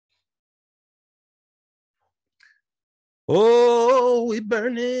Oh, we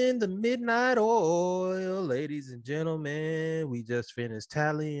burning the midnight oil, ladies and gentlemen. We just finished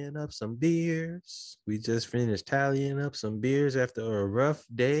tallying up some beers. After a rough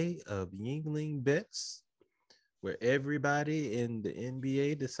day of Yingling bets, where everybody in the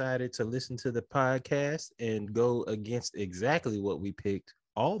NBA decided to listen to the podcast and go against exactly what we picked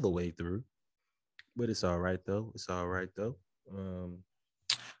all the way through. But it's all right, though.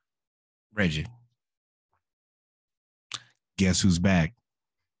 Reggie. Guess who's back?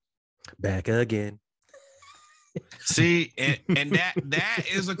 Back again. See, and that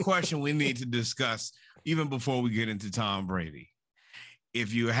is a question we need to discuss even before we get into Tom Brady.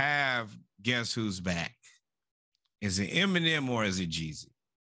 If you have guess who's back, is it Eminem or is it Jeezy?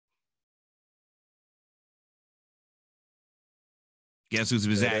 Guess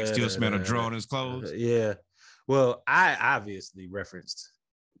who's back? Still smell a draw on his clothes? Yeah. Well, I obviously referenced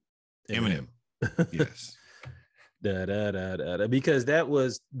Eminem. Yes. Because that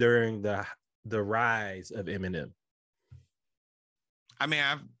was during the rise of Eminem. I mean,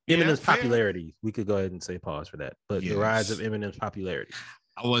 Eminem's popularity. We could go ahead and say pause for that. But yes. The rise of Eminem's popularity.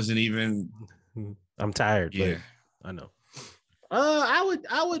 I wasn't even. I'm tired. Yeah, but I know.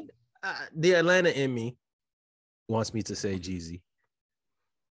 I would. The Atlanta in me wants me to say Jeezy.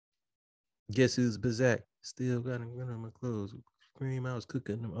 Guess who's Bazak? Still got a grin on my clothes. Scream, I was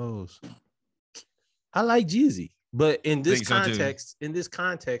cooking them O's. I like Jeezy. But in this context,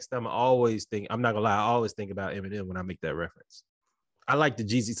 I'm always I'm not gonna lie, I always think about Eminem when I make that reference. I like the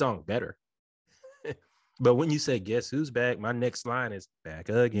Jeezy song better. But when you say guess who's back, my next line is back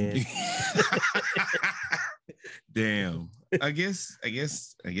again. Damn. I guess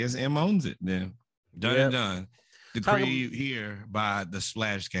M owns it then. Done and done. Decree here by the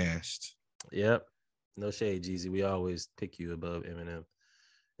Splash Cast. Yep. No shade, Jeezy. We always pick you above Eminem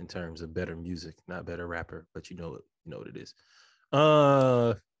in terms of better music, not better rapper, but you know what it is.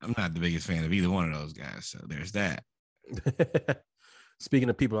 I'm not the biggest fan of either one of those guys, so there's that. Speaking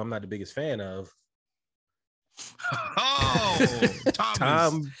of people I'm not the biggest fan of.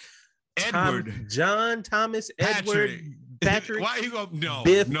 John Thomas Edward Patrick. Why you go? No,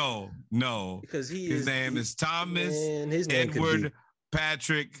 Biff, no. Because his name is Thomas Edward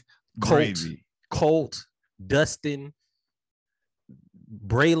Patrick Gravy. Colt, Dustin,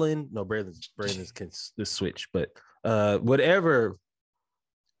 Braylon. No, Braylon's can switch, but whatever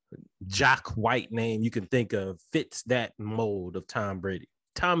jock white name you can think of fits that mold of Tom Brady.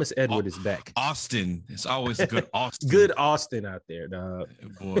 Thomas Edward is back. Austin. It's always a good Austin. Good Austin out there, dog.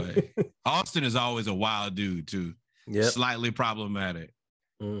 Boy. Austin is always a wild dude, too. Yep. Slightly problematic.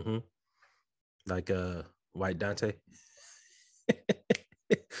 Mm-hmm. Like White Dante.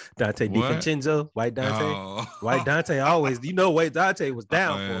 Dante DiVincenzo, White Dante. Oh. White Dante always, White Dante was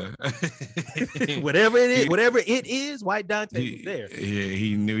down for it. whatever it is, White Dante was there. Yeah,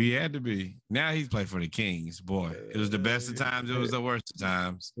 he knew he had to be. Now he's played for the Kings. Boy, it was the best of times. It was the worst of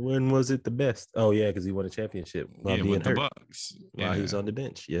times. When was it the best? Oh, yeah, because he won a championship while being with hurt. The Bucks. While he was on the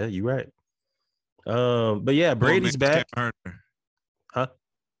bench. Yeah, you're right. But yeah, Brady's back. Huh?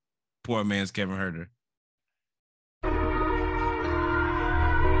 Poor man's Kevin Huerter.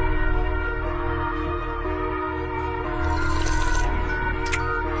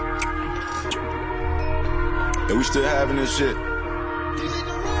 And we still having this shit.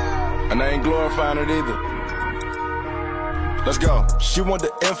 And I ain't glorifying it either. Let's go. She want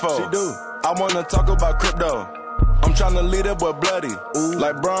the info. She do. I wanna talk about crypto. I'm tryna lead that boy bloody. Ooh.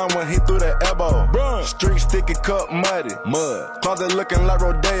 Like Brian when he threw that elbow. Bruh. Street sticky, cup muddy. Mud. Closet looking like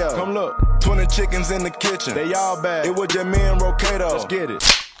Rodeo. Come look. 20 chickens in the kitchen. They all bad. It was just me and Rocato. Let's get it.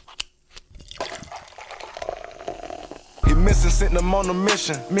 Missing, sitting them on a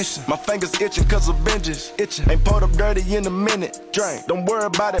mission. My fingers itching cause of vengeance. Ain't pulled up dirty in a minute. Drink. Don't worry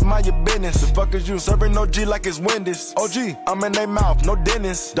about it, mind your business. The fuck is you? Serving OG like it's Wendy's. OG, I'm in they mouth, no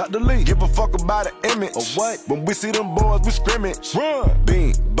dentist. Dr. Lee, give a fuck about the image. Or what? When we see them boys, we scrimmage. Run.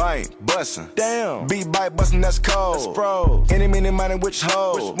 Bean, bite, bustin'. Damn. Beat, bite, bustin', that's cold. That's froze. Any, mini, money, which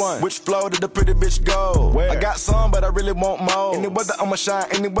hoe? Which one? Which flow did the pretty bitch go? Where? I got some, but I really want more. Any weather, I'ma shine.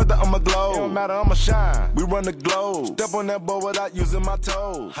 Any weather, I'ma glow. It don't matter, I'ma shine. We run the globe. Step on that boy without using my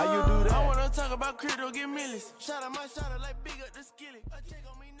toes. How you do that? I wanna talk about crypto, get millions. Shout out my shot like big up the skillet. Check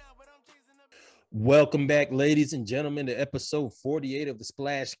on me now, but I'm chasing the. Welcome back, ladies and gentlemen, to episode 48 of the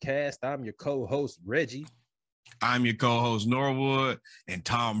Splash Cast. I'm your co-host, Reggie. I'm your co-host, Norwood, and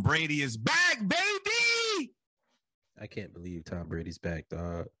Tom Brady is back, baby! I can't believe Tom Brady's back,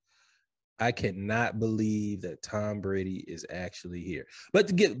 dog. I cannot believe that Tom Brady is actually here.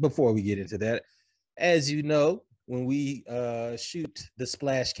 But before we get into that, as you know, when we shoot the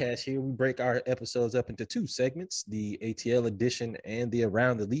Splash Cast here, we break our episodes up into 2 segments, the ATL edition and the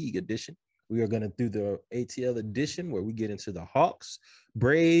Around the League edition. We are going to do the ATL edition where we get into the Hawks,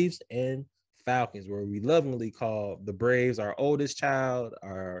 Braves, and Falcons, where we lovingly call the Braves our oldest child,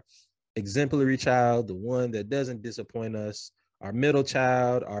 our exemplary child, the one that doesn't disappoint us. Our middle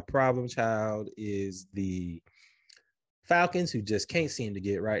child, our problem child is the Falcons, who just can't seem to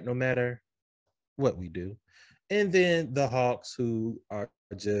get right no matter what we do. And then the Hawks, who are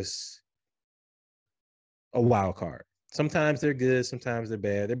just a wild card. Sometimes they're good, sometimes they're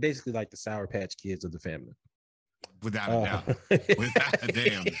bad. They're basically like the Sour Patch Kids of the family. Without a doubt. Without a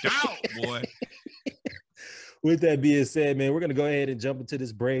damn doubt, boy. With that being said, man, we're going to go ahead and jump into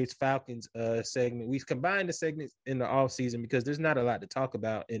this Braves Falcons segment. We've combined the segments in the offseason because there's not a lot to talk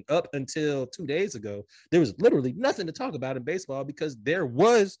about. And up until 2 days ago, there was literally nothing to talk about in baseball because there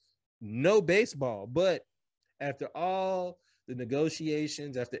was no baseball. But after all the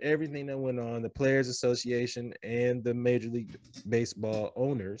negotiations, after everything that went on, the Players Association and the Major League Baseball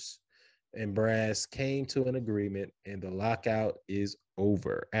owners and brass came to an agreement, and the lockout is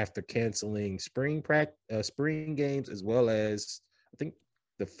over after canceling spring games as well as I think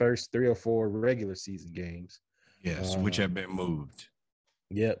the first 3 or 4 regular season games. Yes, which have been moved.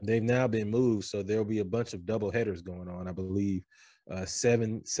 Yep, they've now been moved, so there'll be a bunch of double headers going on. I believe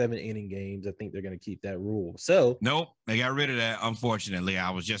 7 inning games. I think they're going to keep that rule. So nope, they got rid of that. Unfortunately, I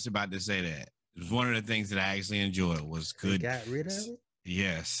was just about to say that. It was one of the things that I actually enjoyed was good. They got rid of it.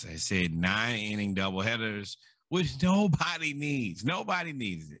 Yes, I said 9 inning double headers, which nobody needs. Nobody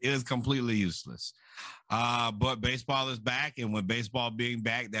needs it. It is completely useless. But baseball is back, and with baseball being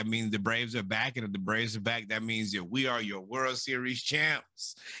back, that means the Braves are back, and if the Braves are back, that means that we are your World Series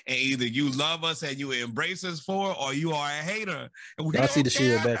champs. And either you love us and you embrace us for it, or you are a hater. And we Y'all see the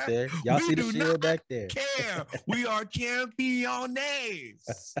care. shield back there. Y'all we see the shield back there. Care. We are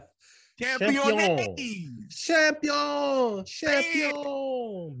champions. Champion.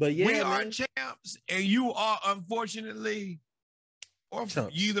 But yeah, we are champs, and you are unfortunately, or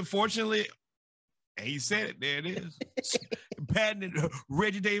you either fortunately, and he said it. There it is. Patented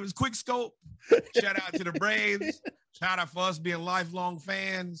Reggie Davis quick scope. Shout out to the Braves. Shout out for us being lifelong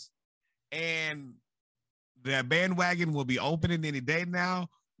fans, and the bandwagon will be opening any day now.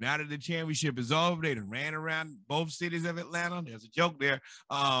 Now that the championship is over, they done ran around both cities of Atlanta. There's a joke there.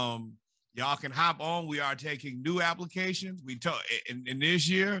 Y'all can hop on. We are taking new applications. In this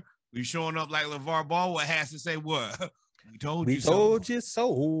year, we showing up like LeVar Ball. What has to say what? We told you so.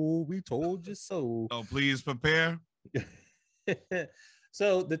 We told you so. So please prepare.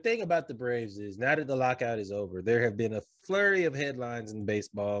 So the thing about the Braves is now that the lockout is over, there have been a flurry of headlines in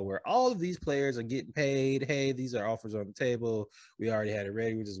baseball where all of these players are getting paid. Hey, these are offers on the table. We already had it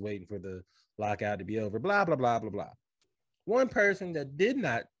ready. We're just waiting for the lockout to be over. Blah, blah, blah, blah, blah. One person that did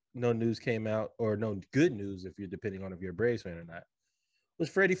not no news came out, or no good news if you're depending on if you're a Braves fan or not, was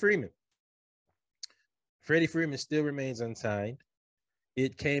Freddie Freeman. Freddie Freeman still remains unsigned.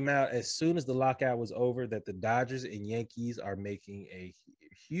 It came out as soon as the lockout was over that the Dodgers and Yankees are making a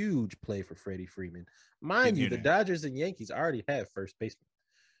huge play for Freddie Freeman. Mind you, the Dodgers and Yankees already have first baseman.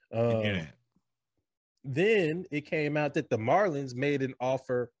 Then it came out that the Marlins made an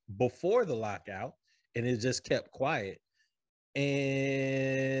offer before the lockout, and it just kept quiet.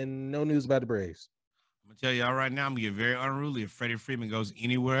 And no news about the Braves. I'm going to tell y'all right now, I'm going to get very unruly. If Freddie Freeman goes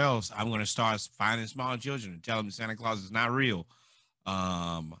anywhere else, I'm going to start finding small children and tell them Santa Claus is not real.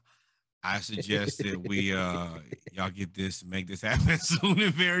 I suggest that we y'all get this and make this happen soon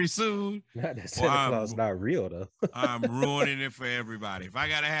and very soon. Not that Santa Claus not real though. I'm ruining it for everybody. If I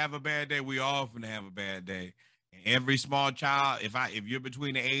gotta have a bad day, we all finna have a bad day. And every small child, if you're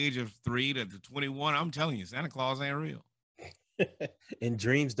between the age of 3 to 21, I'm telling you, Santa Claus ain't real. And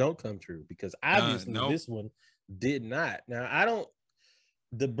dreams don't come true because obviously this one did not. Now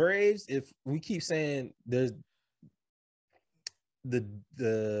the Braves, if we keep saying there's the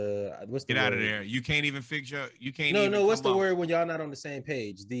what's the get out word? of there. You can't even fix your what's the word when y'all not on the same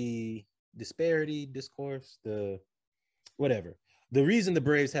page? The disparity, discourse, the whatever. The reason the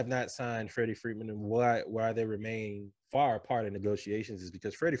Braves have not signed Freddie Freeman and why they remain far apart in negotiations is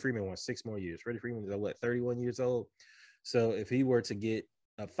because Freddie Freeman wants 6 more years. Freddie Freeman is 31 years old. So if he were to get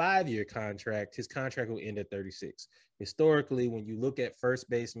a 5-year contract, his contract will end at 36. Historically, when you look at first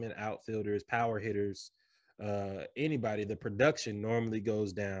basemen, outfielders, power hitters, anybody, the production normally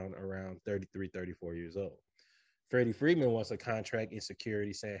goes down around 33, 34 years old. Freddie Freeman wants a contract in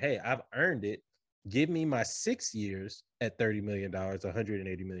security saying, hey, I've earned it. Give me my 6 years at $30 million,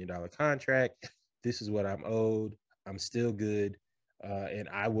 $180 million contract. This is what I'm owed. I'm still good, and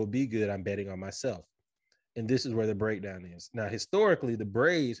I will be good. I'm betting on myself. And this is where the breakdown is. Now, historically, the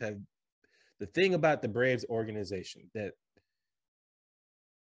Braves have the thing about the Braves organization that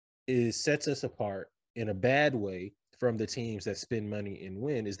sets us apart in a bad way from the teams that spend money and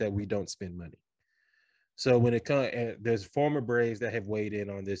win is that we don't spend money. So when it comes, there's former Braves that have weighed in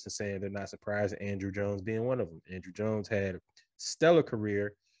on this and saying they're not surprised. Andrew Jones being one of them. Andrew Jones had a stellar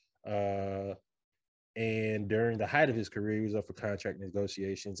career, and during the height of his career, he was up for contract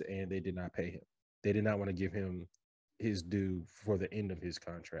negotiations, and they did not pay him. They did not want to give him his due for the end of his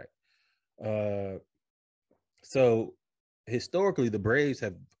contract. So historically, the Braves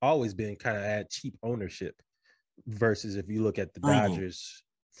have always been kind of at cheap ownership versus if you look at the Dodgers.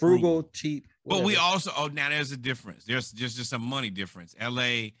 Frugal, cheap. Whatever. But we also, now there's a difference. There's just a money difference.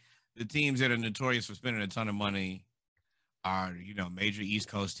 LA, the teams that are notorious for spending a ton of money are, major East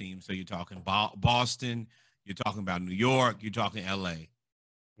Coast teams. So you're talking Boston, you're talking about New York, you're talking LA.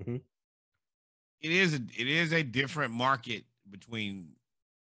 Mm-hmm. It is a different market between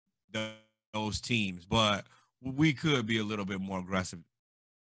those teams, but we could be a little bit more aggressive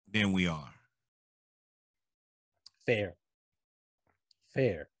than we are. Fair.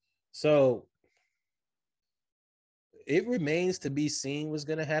 So it remains to be seen what's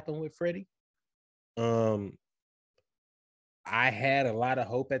going to happen with Freddie. I had a lot of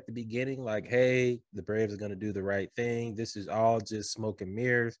hope at the beginning, like, hey, the Braves are going to do the right thing. This is all just smoke and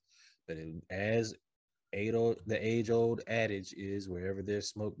mirrors. But as the age-old adage is, wherever there's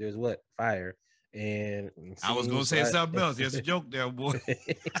smoke, there's what? Fire. And I was going to say something else. There's a joke there, boy.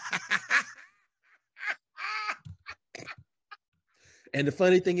 And the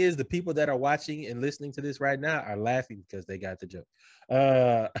funny thing is, the people that are watching and listening to this right now are laughing because they got the joke.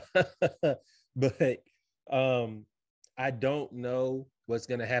 But I don't know what's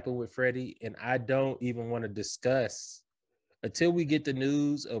going to happen with Freddie, and I don't even want to discuss until we get the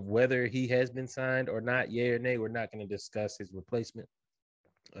news of whether he has been signed or not, yay or nay. We're not going to discuss his replacement.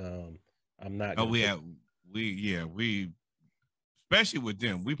 I'm not. Oh, we especially with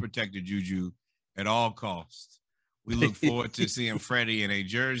them, we protected Juju at all costs. We look forward to seeing Freddie in a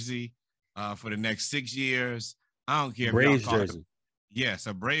jersey for the next 6 years. I don't care if Braves y'all call jersey. Yes,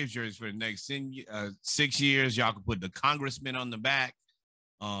 a Braves jersey for the next 6 years. Y'all can put the congressman on the back.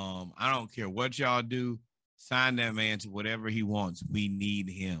 I don't care what y'all do. Sign that man to whatever he wants. We need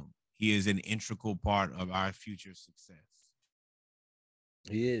him. He is an integral part of our future success.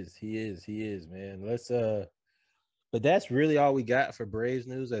 He is, man. But that's really all we got for Braves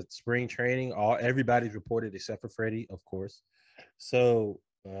news at spring training. Everybody's reported except for Freddie, of course. So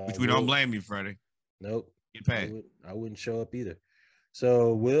which we don't blame you, Freddie. Nope. Get paid. I wouldn't show up either.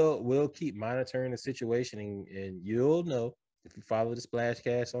 So we'll keep monitoring the situation, and you'll know if you follow the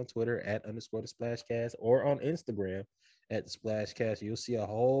Splashcast on Twitter @_the Splashcast or on Instagram @the Splashcast. You'll see a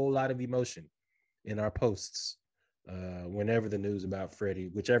whole lot of emotion in our posts whenever the news about Freddie,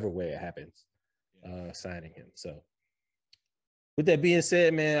 whichever way it happens, signing him. So with that being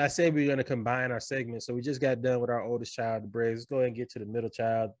said, man, I said we're going to combine our segments. So we just got done with our oldest child, the Braves. Let's go ahead and get to the middle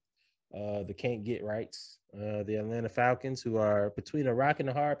child, the can't get rights, the Atlanta Falcons, who are between a rock and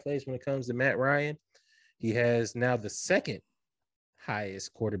a hard place when it comes to Matt Ryan. He has now the second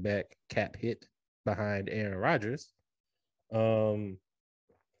highest quarterback cap hit behind Aaron Rodgers.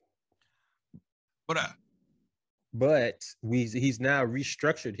 But he's now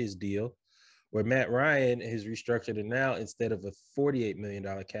restructured his deal, where Matt Ryan has restructured it now. Instead of a $48 million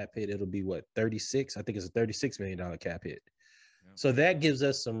cap hit, it'll be what, 36? I think it's a $36 million cap hit. Yep. So that gives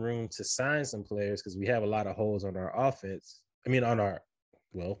us some room to sign some players because we have a lot of holes on our offense. On our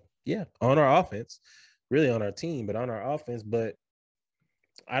offense, really on our team, but on our offense. But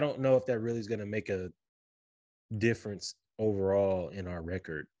I don't know if that really is going to make a difference overall in our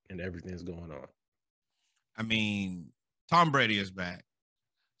record and everything that's going on. Tom Brady is back.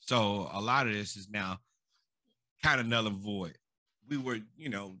 So a lot of this is now kind of null and void. We were,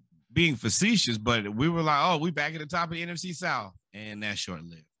 being facetious, but we were like, oh, we back at the top of the NFC South. And that's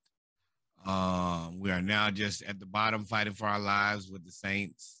short-lived. We are now just at the bottom fighting for our lives with the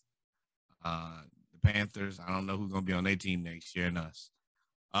Saints, the Panthers. I don't know who's going to be on their team next year and us.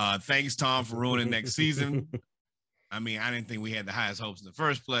 Thanks, Tom, for ruining next season. I didn't think we had the highest hopes in the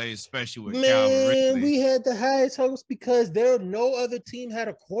first place, especially with Calvin Ridley. We had the highest hopes because no other team had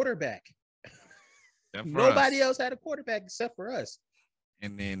a quarterback. Nobody else had a quarterback except for us.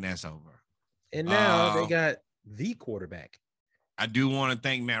 And then that's over. And now they got the quarterback. I do want to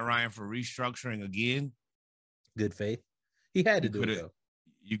thank Matt Ryan for restructuring again. Good faith. He had to do it, though.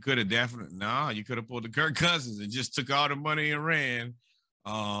 You could have you could have pulled the Kirk Cousins and just took all the money and ran.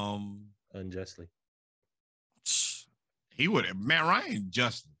 Unjustly. He would have. Matt Ryan,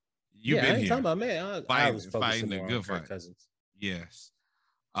 Justin. You've been I ain't here. talking about man. I was focusing fighting a more good on Kirk fight. Cousins. Yes.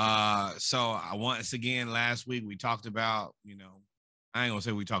 So once again, last week we talked about, I ain't gonna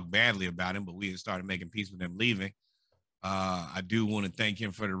say we talked badly about him, but we had started making peace with him leaving. I do want to thank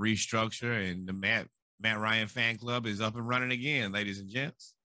him for the restructure, and the Matt Ryan fan club is up and running again, ladies and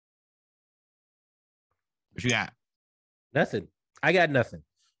gents. What you got? Nothing. I got nothing.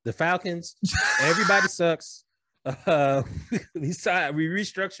 The Falcons, everybody sucks. We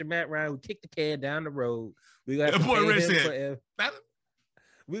restructured Matt Ryan. We kicked the can down the road. We're gonna have to pay him forever.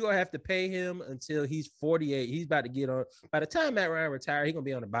 We're gonna have to pay him until he's 48. He's about to get on. By the time Matt Ryan retires, he's gonna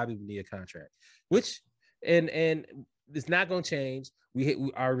be on a Bobby Bonilla contract, which and it's not gonna change.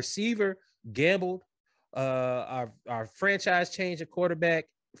 Our receiver gambled. Our franchise changed a quarterback,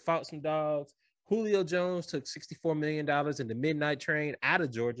 fought some dogs. Julio Jones took $64 million in the midnight train out of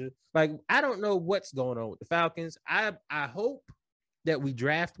Georgia. Like, I don't know what's going on with the Falcons. I hope that we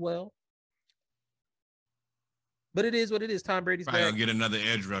draft well. But it is what it is. Tom Brady's probably back. Gonna get another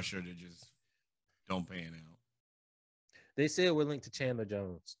edge rusher to just don't pay it out. They said we're linked to Chandler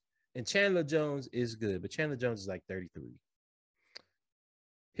Jones. And Chandler Jones is good, but Chandler Jones is like 33.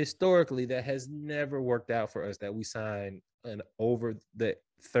 Historically, that has never worked out for us that we sign an over the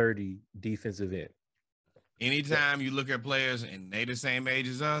 30 defensive end. Anytime you look at players and they the same age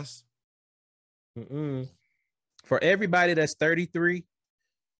as us. For everybody that's 33,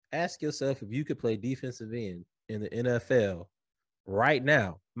 ask yourself if you could play defensive end in the NFL right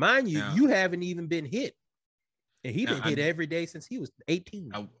now. Mind you, you haven't even been hit. And he's been hit every day since he was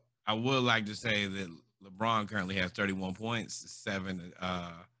 18. I would like to say that LeBron currently has 31 points, 7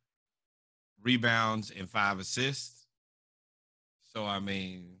 rebounds, and 5 assists. So, I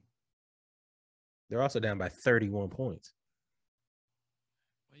mean, they're also down by 31 points.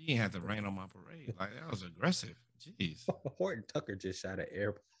 Well, you didn't have to rain on my parade. Like, that was aggressive. Jeez. Horton Tucker just shot an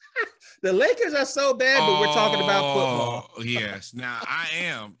air. The Lakers are so bad, but we're talking about football. Yes. Now, I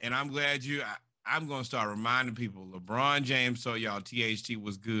am, and I'm glad I'm going to start reminding people LeBron James told y'all THT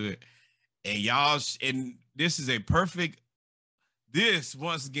was good. And this is a perfect, this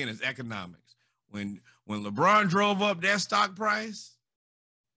once again is economics. When LeBron drove up that stock price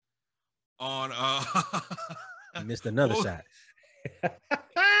on he missed another shot.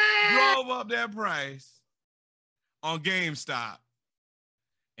 Drove up that price on GameStop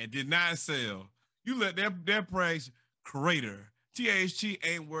and did not sell. You let that price crater. THT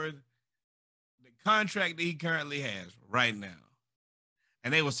ain't worth the contract that he currently has right now.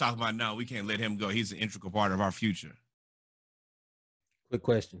 And they was talking about, no, we can't let him go. He's an integral part of our future. Quick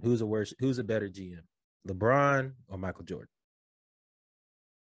question. Who's a better GM? LeBron or Michael Jordan?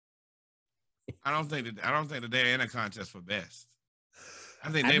 I don't think that they're in a contest for best.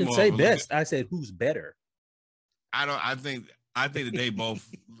 I didn't say best. I said who's better. I think that they both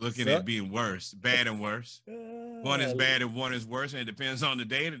looking at being worse, bad and worse. One is bad and one is worse, and it depends on the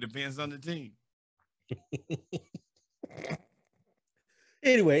day and it depends on the team.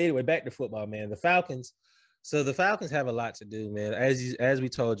 Anyway, back to football, man. The Falcons. So the Falcons have a lot to do, man. As we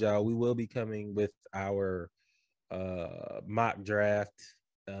told y'all, we will be coming with our mock draft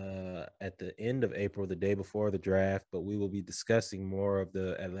at the end of April, the day before the draft, but we will be discussing more of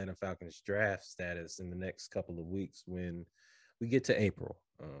the Atlanta Falcons draft status in the next couple of weeks when we get to April.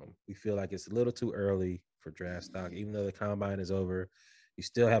 We feel like it's a little too early for draft stock, even though the combine is over. You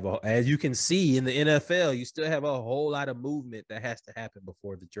still have as you can see in the NFL, you still have a whole lot of movement that has to happen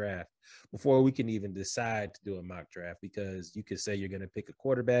before the draft, before we can even decide to do a mock draft, because you could say you're going to pick a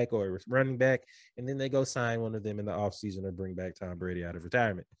quarterback or a running back, and then they go sign one of them in the offseason or bring back Tom Brady out of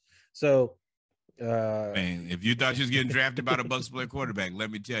retirement. So, man, if you thought you was getting drafted by the Bucs play quarterback, let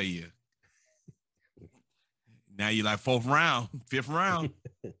me tell you, now you're like 4th round, 5th round.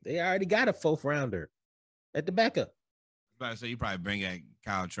 They already got a 4th rounder at the backup. So you probably bring out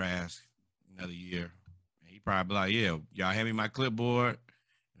Kyle Trask another year. He probably be like, yeah, y'all hand me my clipboard,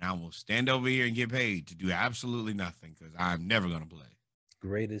 and I will stand over here and get paid to do absolutely nothing because I'm never going to play.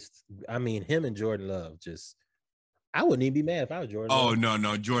 Greatest. I mean, him and Jordan Love I wouldn't even be mad if I was Jordan Love.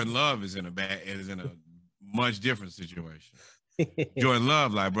 No. Jordan Love is in a much different situation. Jordan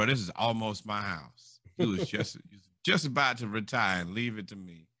Love, like, bro, this is almost my house. He was just about to retire and leave it to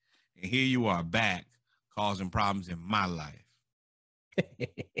me. And here you are back, causing problems in my life.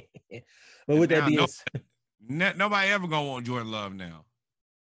 But with that being nobody ever gonna want Jordan Love now.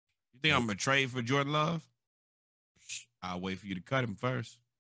 You think I'm gonna trade for Jordan Love? I'll wait for you to cut him first.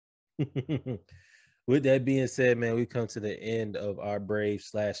 With that being said, man, we come to the end of our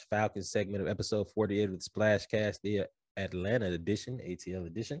Brave/Falcons segment of episode 48 of the Splashcast, the Atlanta edition, ATL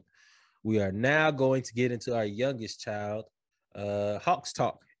edition. We are now going to get into our youngest child, Hawks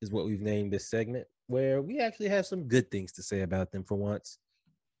Talk. is what we've named this segment, where we actually have some good things to say about them for once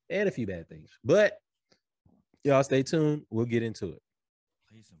and a few bad things. But y'all stay tuned. We'll get into it.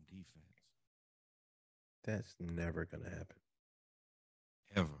 Play some defense. That's never going to happen.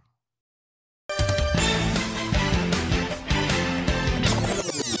 Ever.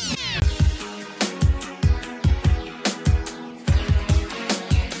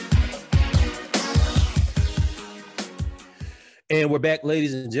 And we're back,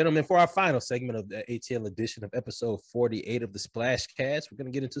 ladies and gentlemen, for our final segment of the ATL edition of episode 48 of the Splash Cast. We're going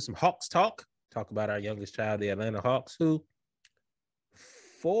to get into some Hawks talk about our youngest child, the Atlanta Hawks, who,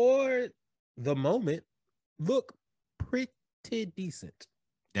 for the moment, look pretty decent.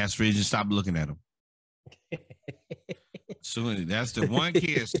 That's the reason stop looking at them. Soon, that's the one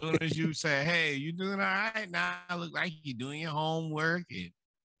kid. As soon as you say, "Hey, you doing all right now? Look like you're doing your homework and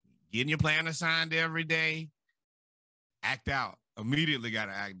getting your plan assigned every day." Act out. Immediately got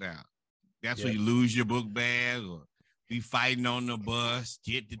to act out. That's when you lose your book bag or be fighting on the bus,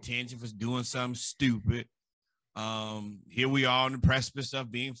 get detention for doing something stupid. Here we are on the precipice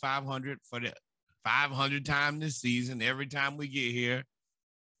of being 500 for the 500th time this season. Every time we get here,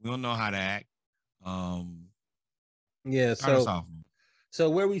 we don't know how to act. So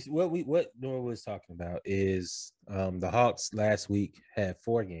what Nora was talking about is the Hawks last week had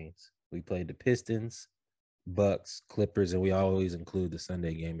 4 games. We played the Pistons, Bucks, Clippers, and we always include the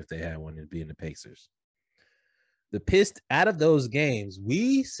Sunday game if they had one, it'd be in the Pacers. Out of those games,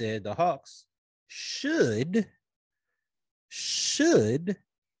 we said the Hawks should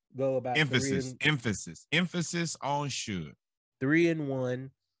go about emphasis on should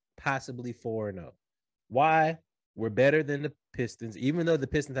 3-1, possibly 4-0. Why? We're better than the Pistons, even though the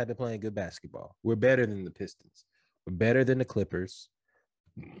Pistons have been playing good basketball. We're better than the Pistons. We're better than the Clippers.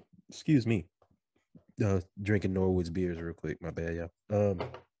 Excuse me. Drinking Norwood's beers real quick. My bad, y'all.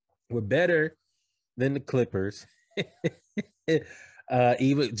 We're better than the Clippers.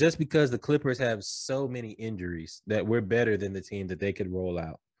 Even just because the Clippers have so many injuries that we're better than the team that they could roll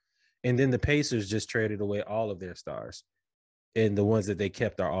out. And then the Pacers just traded away all of their stars. And the ones that they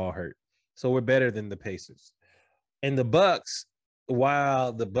kept are all hurt. So we're better than the Pacers. And the Bucks,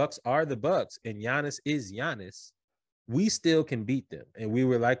 while the Bucks are the Bucks and Giannis is Giannis, we still can beat them. And we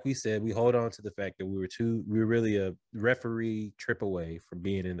were, like we said, we hold on to the fact that we were really a referee trip away from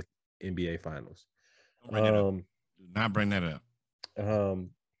being in the NBA Finals. Do not bring that up.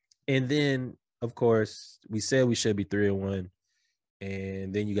 And then, of course, we said we should be 3-1,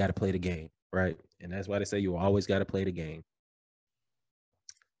 and then you got to play the game, right? And that's why they say you always got to play the game.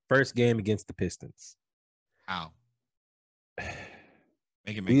 First game against the Pistons. How?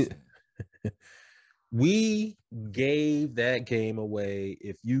 Make it make sense. We gave that game away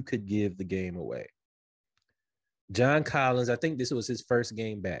if you could give the game away. John Collins, I think this was his first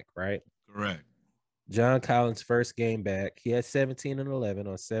game back, right? Correct. John Collins' first game back. He had 17 and 11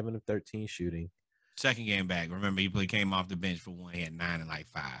 on 7 of 13 shooting. Second game back. Remember, he came off the bench for one. He had 9 and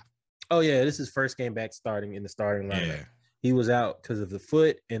 5. Oh, yeah. This is first game back starting in the starting lineup. Yeah. He was out because of the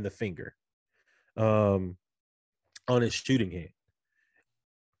foot and the finger on his shooting hand.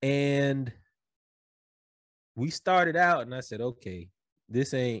 And we started out, and I said, okay,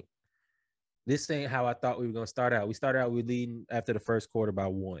 this ain't how I thought we were going to start out. We started out, we were leading after the first quarter by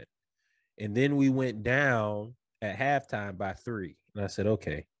 1. And then we went down at halftime by 3. And I said,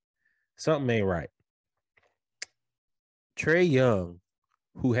 okay, something ain't right. Trae Young,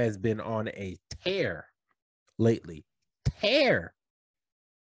 who has been on a tear lately,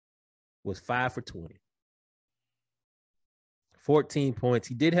 was 5 for 20. 14 points.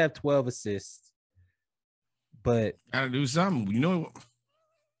 He did have 12 assists, but gotta do something. You know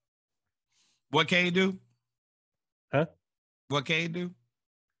what Cade do? Huh? What Cade do?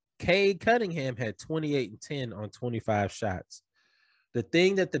 Cade Cunningham had 28 and 10 on 25 shots. The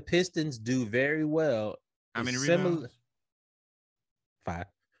thing that the Pistons do very well. How many rebounds? 5.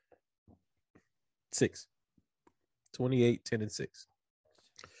 6. 28, 10, and 6.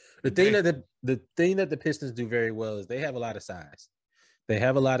 The thing that the Pistons do very well is they have a lot of size. They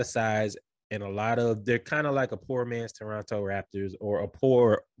have a lot of size and they're kind of like a poor man's Toronto Raptors or a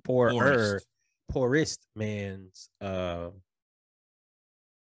poorest man's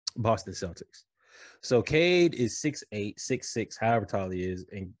Boston Celtics. So Cade is 6'8", 6'6", however tall he is,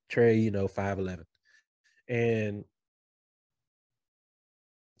 and Trae, 5'11". And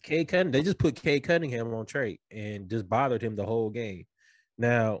they just put Cade Cunningham on Trae and just bothered him the whole game.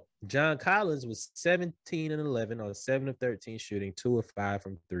 Now, John Collins was 17 and 11 on 7 of 13 shooting, 2 of 5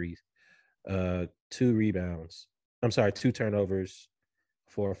 from threes, 2 rebounds. 2 turnovers,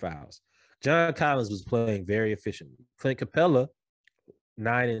 4 fouls. John Collins was playing very efficiently. Clint Capella,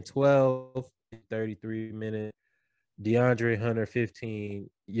 9 and 12, 33 minutes. DeAndre Hunter, 15.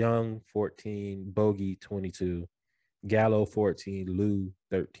 Young, 14. Bogey, 22. Gallo, 14. Lou,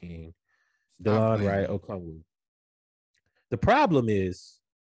 13. DeLon Wright, Okongwu. The problem is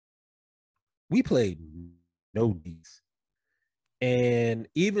we played no defense. And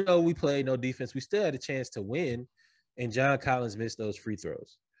even though we played no defense, we still had a chance to win. And John Collins missed those free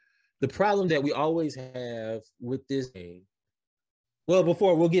throws. The problem that we always have with this game, well,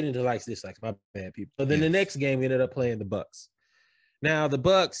 before we'll get into like this, like my bad people. But then the next game we ended up playing the Bucks. Now the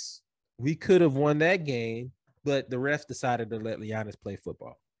Bucks, we could have won that game, but the ref decided to let Giannis play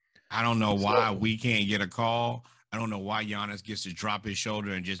football. I don't know why we can't get a call. I don't know why Giannis gets to drop his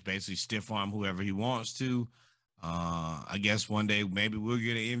shoulder and just basically stiff arm whoever he wants to. I guess one day maybe we'll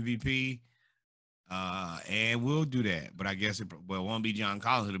get an MVP, and we'll do that. But I guess it won't be John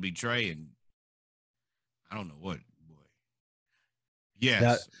Collins. It'll be Trey, and I don't know what. Boy,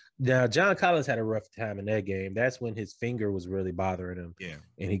 yes. Now John Collins had a rough time in that game. That's when his finger was really bothering him. Yeah,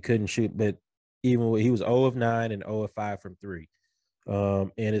 and he couldn't shoot. But even when he was 0 of 9 and 0 of 5 from 3.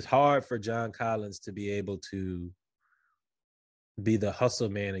 And it's hard for John Collins to be able to be the hustle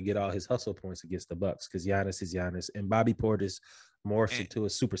man and get all his hustle points against the Bucks because Giannis is Giannis and Bobby Portis morphs into a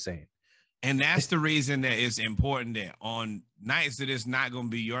Super Saiyan. And that's the reason that it's important that on nights that it's not going to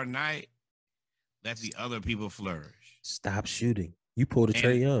be your night, let the other people flourish. Stop shooting. You pulled a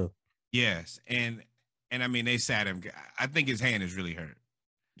Trae Young. Yes, and I mean they sat him. I think his hand is really hurt.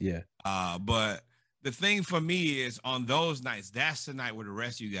 Yeah. But the thing for me is on those nights, that's the night where the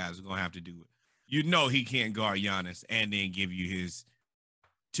rest of you guys are going to have to do it. You know he can't guard Giannis and then give you his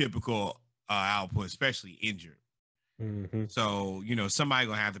typical output, especially injured. Mm-hmm. So, you know, somebody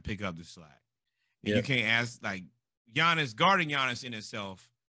going to have to pick up the slack. And you can't ask, like, Giannis, guarding Giannis in itself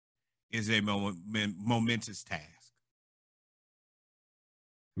is a momentous task.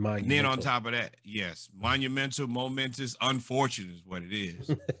 And then on top of that, yes, momentous, unfortunate is what it is.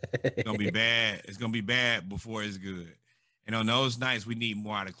 It's going to be bad. It's going to be bad before it's good. And on those nights, we need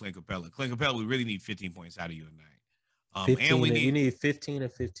more out of Clint Capella. Clint Capella, we really need 15 points out of you a night. And we need 15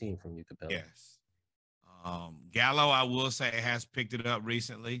 and 15 from you, Capella. Yes. Gallo, I will say, has picked it up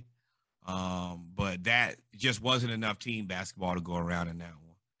recently. But that just wasn't enough team basketball to go around in that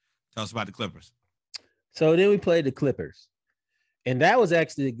one. Tell us about the Clippers. So then we played the Clippers. And that was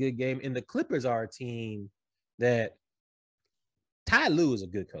actually a good game. And the Clippers are a team that Ty Lue is a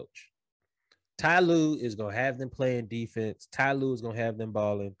good coach. Ty Lue is going to have them playing defense. Ty Lue is going to have them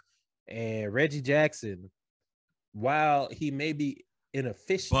balling. And Reggie Jackson, while he may be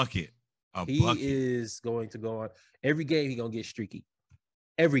inefficient, he is going to go on. Every game, he's going to get streaky.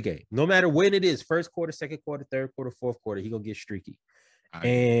 Every game. No matter when it is, first quarter, second quarter, third quarter, fourth quarter, he's going to get streaky.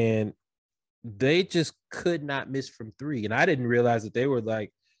 And they just could not miss from 3. And I didn't realize that they were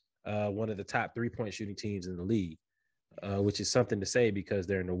like one of the top 3-point shooting teams in the league. Which is something to say because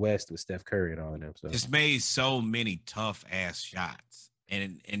they're in the West with Steph Curry and all of them. So just made so many tough ass shots,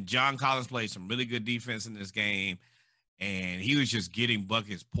 and John Collins played some really good defense in this game, and he was just getting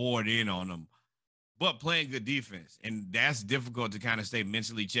buckets poured in on them, but playing good defense, and that's difficult to kind of stay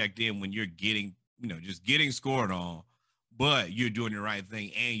mentally checked in when you're getting, just getting scored on, but you're doing the right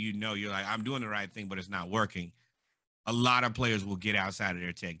thing, and you're like, I'm doing the right thing, but it's not working. A lot of players will get outside of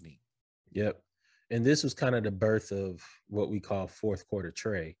their technique. Yep. And this was kind of the birth of what we call fourth quarter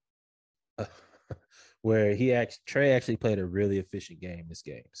Trey, where Trey actually played a really efficient game this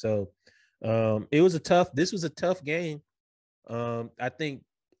game. So this was a tough game. I think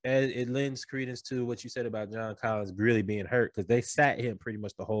it lends credence to what you said about John Collins really being hurt because they sat him pretty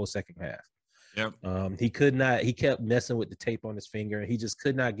much the whole second half. Yep. He kept messing with the tape on his finger and he just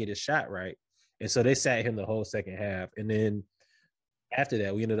could not get his shot right. And so they sat him the whole second half. And then after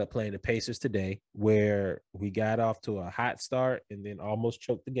that, we ended up playing the Pacers today, where we got off to a hot start and then almost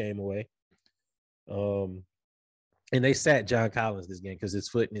choked the game away. And they sat John Collins this game because his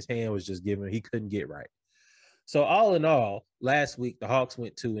foot and his hand was just he couldn't get right. So all in all, last week, the Hawks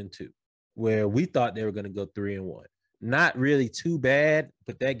went 2-2, where we thought they were going to go 3-1. Not really too bad,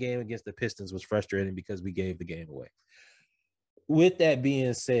 but that game against the Pistons was frustrating because we gave the game away. With that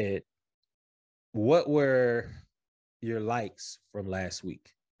being said, what were your likes from last week?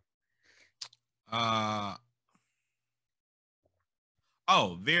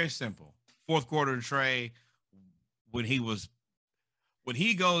 Very simple. Fourth quarter Trey, when he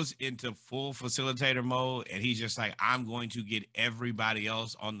goes into full facilitator mode and he's just like, I'm going to get everybody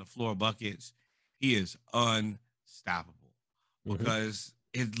else on the floor buckets, he is unstoppable because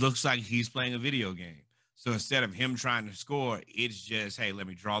it looks like he's playing a video game. So instead of him trying to score, it's just, hey, let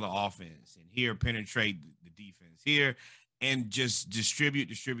me draw the offense and here penetrate the defense here. and just distribute,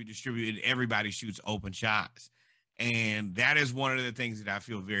 and everybody shoots open shots. And that is one of the things that I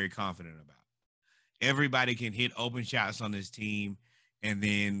feel very confident about. Everybody can hit open shots on this team, and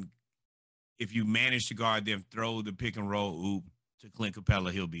then if you manage to guard them, throw the pick and roll oop to Clint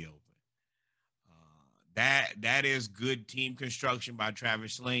Capella, he'll be open. That is good team construction by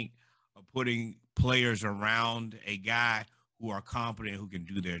Travis Schlenk of putting players around a guy who are competent, who can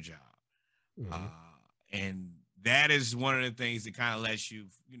do their job. Mm-hmm. And that is one of the things that kind of lets you,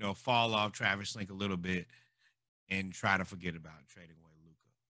 fall off Travis Schlenk a little bit and try to forget about trading away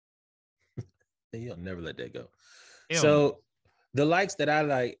Luka. You'll never let that go. So the likes that I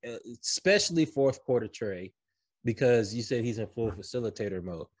like, especially fourth quarter Trey, because you said he's in full facilitator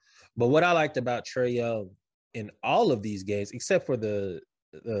mode. But what I liked about Trae Young in all of these games, except for the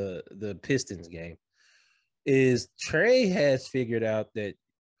Pistons game, is Trae has figured out that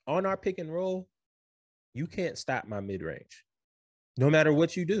on our pick and roll, you can't stop my mid-range. No matter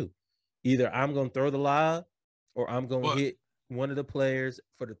what you do. Either I'm going to throw the lob, or I'm going to hit one of the players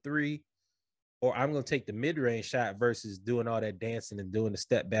for the three, or I'm going to take the mid-range shot versus doing all that dancing and doing the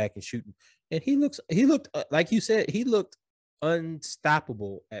step back and shooting. And he looked, like you said, he looked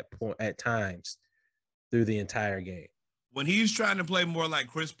unstoppable at times through the entire game. When he's trying to play more like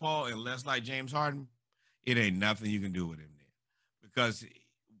Chris Paul and less like James Harden, it ain't nothing you can do with him there. Because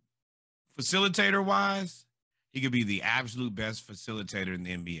facilitator-wise, he could be the absolute best facilitator in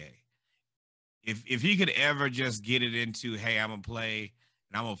the NBA. If he could ever just get it into, hey, I'm going to play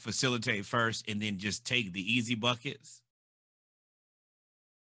and I'm going to facilitate first and then just take the easy buckets,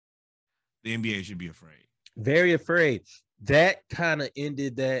 the NBA should be afraid. Very afraid. That kind of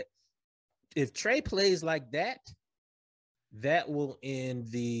ended that. If Trae plays like that, that will end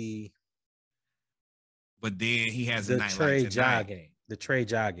the. But then he has a night like tonight. The Trae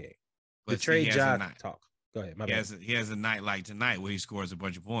Ja game. The Trae Ja talk. Go ahead. He has a night like tonight where he scores a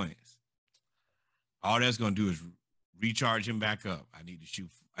bunch of points. All that's going to do is recharge him back up. I need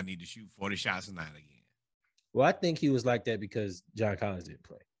to shoot 40 shots a night again. Well, I think he was like that because John Collins didn't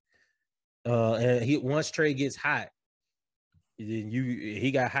play. And once Trae gets hot, then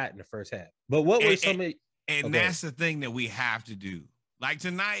he got hot in the first half. But what were some of? And that's the thing that we have to do. Like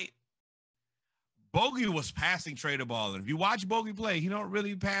tonight, Bogey was passing Trae the ball, and if you watch Bogey play, he don't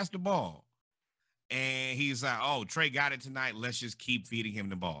really pass the ball. And he's like, "Oh, Trae got it tonight. Let's just keep feeding him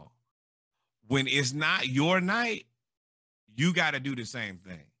the ball." When it's not your night, you got to do the same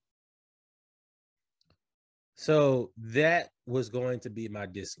thing. So that was going to be my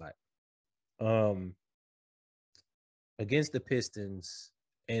dislike. Against the Pistons,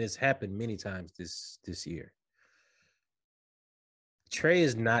 and it's happened many times this year. Trae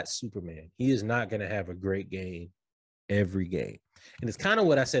is not Superman. He is not going to have a great game every game. And it's kind of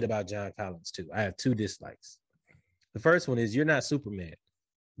what I said about John Collins, too. I have two dislikes. The first one is you're not Superman.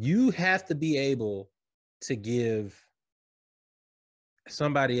 You have to be able to give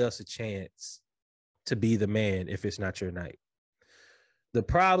somebody else a chance to be the man if it's not your night. The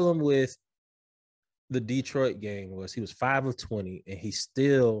problem with the Detroit game was he was 5 of 20, and he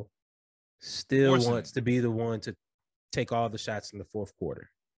still wants to be the one to take all the shots in the fourth quarter,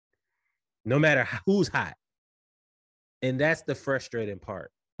 no matter who's hot. And that's the frustrating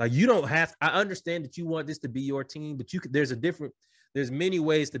part. Like, you don't have. I understand that you want this to be your team, but there's many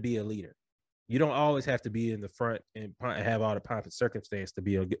ways to be a leader. You don't always have to be in the front and have all the pomp and circumstance to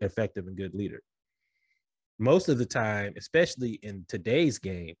be an effective and good leader. Most of the time, especially in today's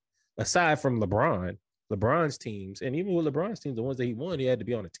game, aside from LeBron's teams, and even with LeBron's teams, the ones that he won, he had to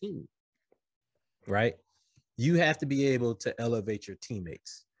be on a team, right? You have to be able to elevate your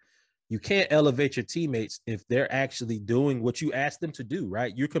teammates. You can't elevate your teammates if they're actually doing what you asked them to do,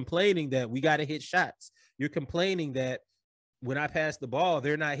 right? You're complaining that we got to hit shots. You're complaining that when I pass the ball,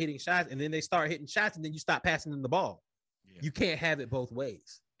 they're not hitting shots, and then they start hitting shots, and then you stop passing them the ball. Yeah. You can't have it both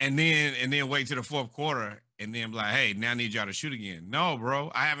ways. And then wait to the fourth quarter and then be like, hey, now I need y'all to shoot again. No,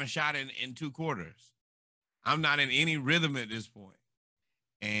 bro, I haven't shot in 2 quarters. I'm not in any rhythm at this point.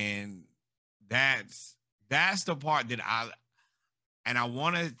 And that's the part that I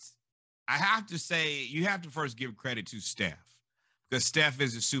have to say, you have to first give credit to Steph, because Steph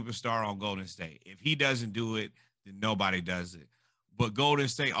is a superstar on Golden State. If he doesn't do it, then nobody does it. But Golden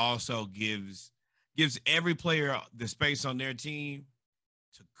State also gives every player the space on their team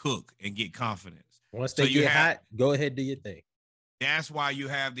to cook and get confidence. Once they get hot, go ahead, do your thing. That's why you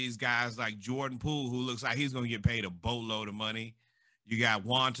have these guys like Jordan Poole, who looks like he's going to get paid a boatload of money. You got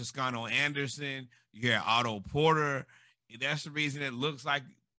Juan Toscano Anderson. You got Otto Porter. That's the reason it looks like,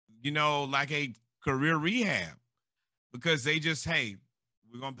 like a career rehab, because they just, hey,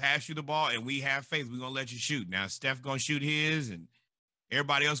 We're gonna pass you the ball, and we have faith. We're gonna let you shoot. Now Steph gonna shoot his, and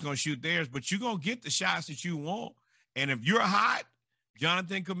everybody else gonna shoot theirs. But you're gonna get the shots that you want. And if you're hot,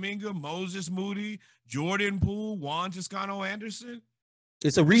 Jonathan Kuminga, Moses Moody, Jordan Poole, Juan Toscano Anderson.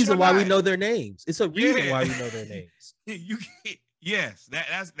 It's a reason why we know their names. It's a reason why we know their names. You can't. Yes,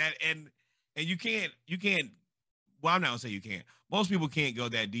 that's that, and you can't. Well, I'm not gonna say you can't. Most people can't go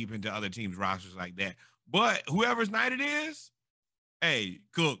that deep into other teams' rosters like that. But whoever's night it is, hey,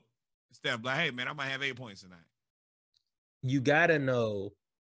 Cook, Steph, like, hey man, I might have 8 points tonight. You gotta know,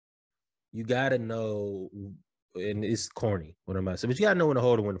 and it's corny what I'm about to say, but you gotta know when to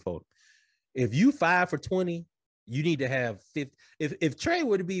hold and when to fold. If you 5 for 20, you need to have 50. If Trey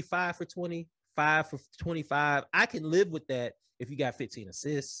were to be 5 for 20, 5 for 25, I can live with that if you got 15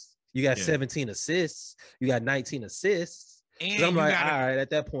 assists, you got 17 assists, you got 19 assists. And I'm like, all right,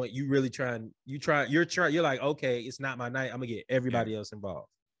 at that point, you really you're like, okay, it's not my night. I'm gonna get everybody else involved.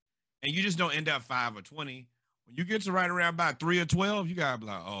 And you just don't end up 5 or 20. When you get to right around about 3 or 12, you gotta be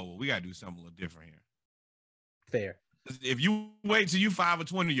like, oh, well, we gotta do something a little different here. Fair. If you wait till you 5 or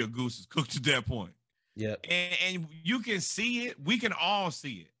 20, your goose is cooked at that point. Yep. And you can see it. We can all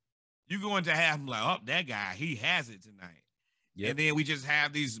see it. You go into half and like, oh, that guy, he has it tonight. Yep. And then we just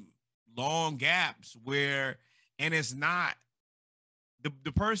have these long gaps where, and it's not,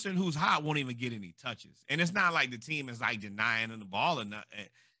 the person who's hot won't even get any touches. And it's not like the team is like denying them the ball or nothing.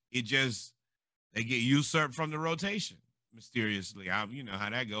 It just, they get usurped from the rotation mysteriously. You know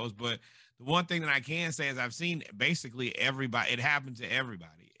how that goes. But the one thing that I can say is I've seen basically everybody, it happened to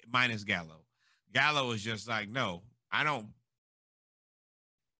everybody, minus Gallo. Gallo is just like, no, I don't.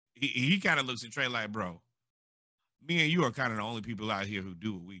 He kind of looks at Trey like, bro, me and you are kind of the only people out here who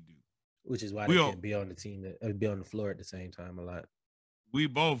do what we do. Which is why they can't be on the team, be on the floor at the same time a lot. We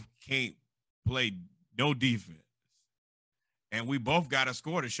both can't play no defense. And we both got to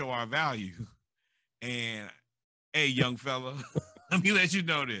score to show our value. And, hey, young fella, let me let you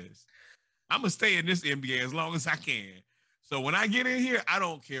know this. I'm going to stay in this NBA as long as I can. So when I get in here, I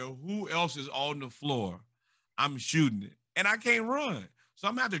don't care who else is on the floor. I'm shooting it. And I can't run. So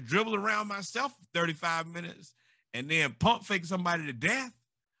I'm going to have to dribble around myself for 35 minutes and then pump fake somebody to death.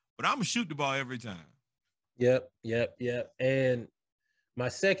 But I'm going to shoot the ball every time. Yep. And my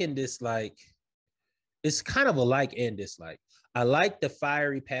second dislike, it's kind of a like and dislike. I like the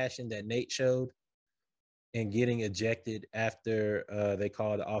fiery passion that Nate showed in getting ejected after they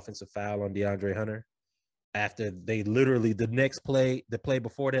called the offensive foul on DeAndre Hunter. After they literally, the next play, the play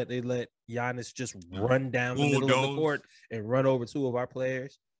before that, they let Giannis just run down the middle of the court and run over 2 of our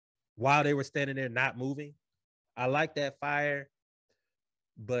players while they were standing there not moving. I like that fire.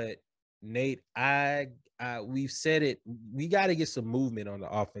 But Nate, we've said it, we got to get some movement on the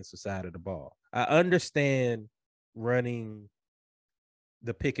offensive side of the ball. I understand running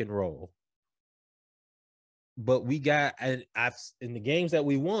the pick and roll, but we got, I've in the games that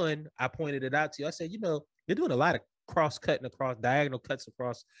we won, I pointed it out to you. I said, they're doing a lot of cross-cutting across, diagonal cuts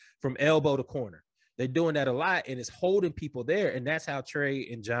across from elbow to corner. They're doing that a lot, and it's holding people there. And that's how Trey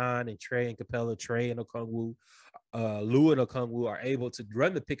and John and Trey and Capella, Trey and Okongwu, Lou and Okongwu are able to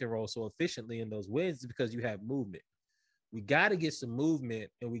run the pick and roll so efficiently in those wins because you have movement. We got to get some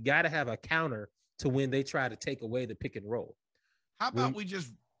movement, and we got to have a counter to when they try to take away the pick and roll. How about we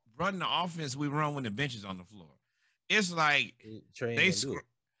just run the offense we run when the bench is on the floor? It's like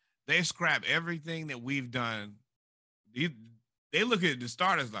they scrap everything that we've done. They look at the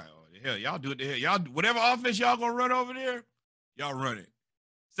starters like, oh, the hell, y'all do it the hell. Y'all, whatever offense y'all gonna run over there, y'all run it.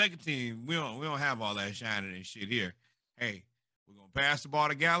 Second team, we don't have all that shining and shit here. Hey, we're gonna pass the ball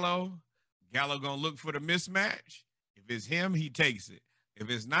to Gallo. Gallo gonna look for the mismatch. If it's him, he takes it. If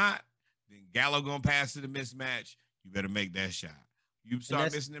it's not, then Gallo gonna pass to the mismatch. You better make that shot. You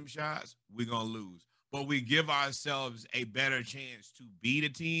start missing them shots, we're gonna lose. But we give ourselves a better chance to beat a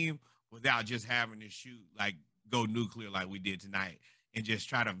team without just having to shoot, like go nuclear like we did tonight and just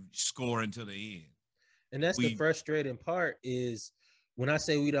try to score until the end. And that's the frustrating part is when I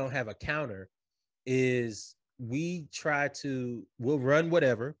say we don't have a counter is we'll run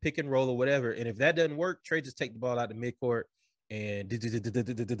whatever, pick and roll or whatever. And if that doesn't work, Trey just take the ball out the midcourt and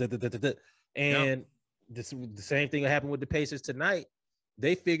the same thing that happened with the Pacers tonight.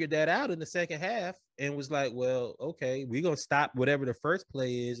 They figured that out in the second half and was like, well, okay, we're going to stop whatever the first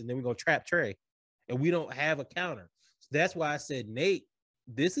play is, and then we're going to trap Trey. And we don't have a counter. So that's why I said, Nate,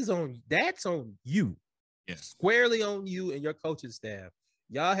 that's on you. Yes. Squarely on you and your coaching staff.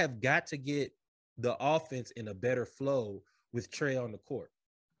 Y'all have got to get the offense in a better flow with Trey on the court.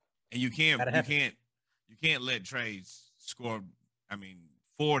 And you can't let Trey score,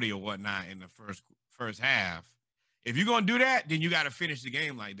 40 or whatnot in the first half If you're going to do that, then you got to finish the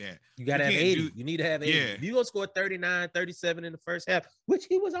game like that. You got to have 80. You need to have 80. Yeah. If you're going to score 39, 37 in the first half, which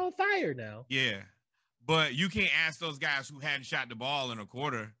he was on fire now. Yeah. But you can't ask those guys who hadn't shot the ball in a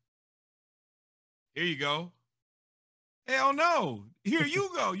quarter. Here you go. Hell no. Here you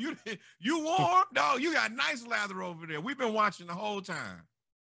go. You warm? No, you got nice lather over there. We've been watching the whole time.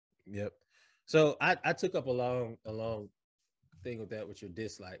 Yep. So I took up a long thing with that with your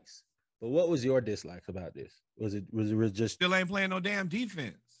dislikes. But what was your dislikes about this? Was it just still ain't playing no damn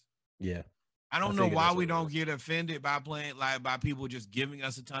defense? Yeah. I don't know why we don't get offended by playing by people just giving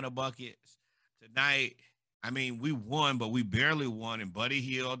us a ton of buckets. Tonight, I mean, we won, but we barely won, and Buddy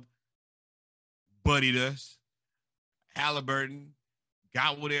Hield buddied us. Halliburton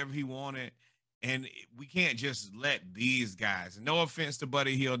got whatever he wanted, and we can't just let these guys. No offense to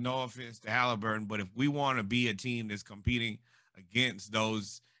Buddy Hield, no offense to Halliburton, but if we want to be a team that's competing against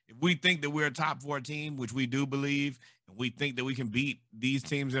those, if we think that we're a top 4 team, which we do believe, and we think that we can beat these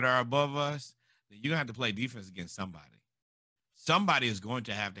teams that are above us, then you're going to have to play defense against somebody. Somebody is going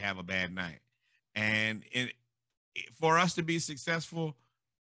to have a bad night. And for us to be successful,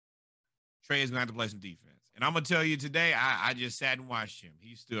 Trey is going to have to play some defense. And I'm going to tell you today, I just sat and watched him.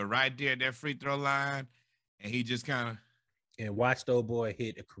 He stood right there at that free throw line, and he just kind of. And watched old boy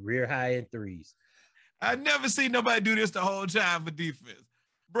hit a career high in threes. I've never seen nobody do this the whole time for defense.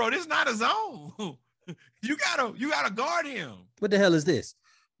 Bro, this is not a zone. You gotta guard him. What the hell is this?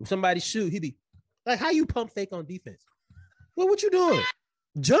 If somebody shoot, he be like, how you pump fake on defense? Well, what you doing?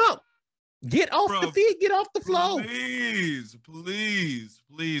 Jump. Get off the feet. Get off the floor. Please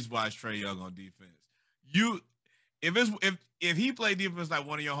watch Trae Young on defense. If he played defense like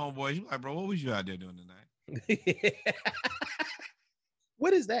one of your homeboys, you're like, bro, what was you out there doing tonight?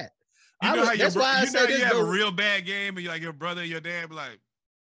 What is that? You know how you have a real bad game and you're like your brother, your dad be like,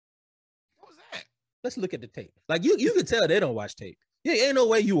 what was that? Let's look at the tape. Like you can tell they don't watch tape. Yeah, ain't no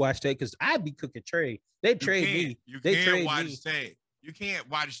way you watch tape because I'd be cooking Trey. They trade me. You can't watch tape. You can't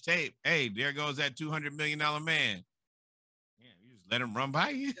watch tape. Hey, there goes that $200 million man. Yeah, you just let him run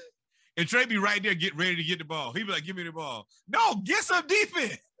by you. And Trey be right there, get ready to get the ball. He be like, give me the ball. No, get some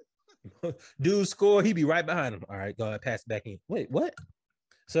defense. Dude score, he be right behind him. All right, go ahead, pass it back in. Wait, what?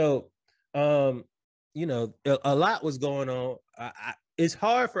 So, you know, a lot was going on. It's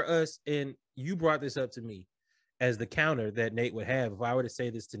hard for us, and you brought this up to me as the counter that Nate would have if I were to say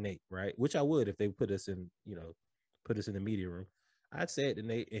this to Nate, right? Which I would if they put us in the media room. I'd say it to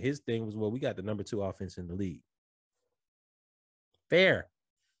Nate, and his thing was, well, we got the number 2 offense in the league. Fair.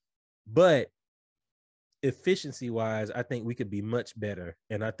 But efficiency-wise, I think we could be much better.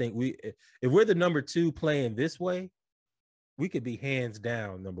 And I think if we're the number 2 playing this way, we could be hands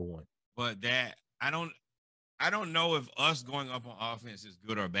down number 1. But that I don't know if us going up on offense is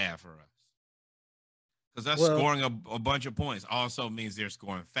good or bad for us. Because us scoring a bunch of points also means they're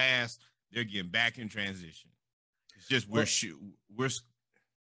scoring fast. They're getting back in transition. It's just we're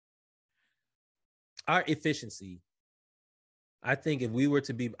our efficiency. I think if we were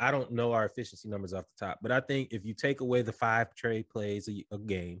to be, I don't know our efficiency numbers off the top, but I think if you take away the 5 trade plays a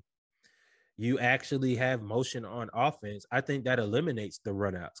game, you actually have motion on offense. I think that eliminates the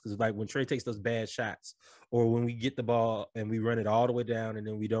runouts because, like, when Trey takes those bad shots, or when we get the ball and we run it all the way down, and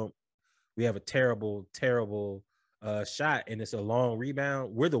then we have a terrible shot, and it's a long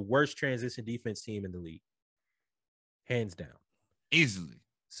rebound. We're the worst transition defense team in the league, hands down, easily.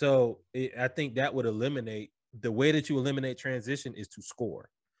 So I think that would eliminate. The way that you eliminate transition is to score.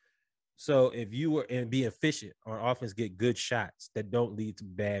 So if you were and be efficient on offense, get good shots that don't lead to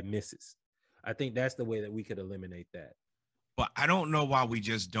bad misses. I think that's the way that we could eliminate that. But I don't know why we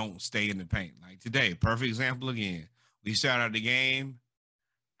just don't stay in the paint. Like today, perfect example again. We started the game,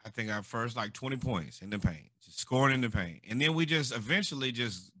 I think our first 20 points in the paint, just scoring in the paint. And then we just eventually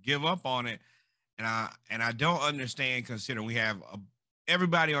just give up on it. And I don't understand considering we have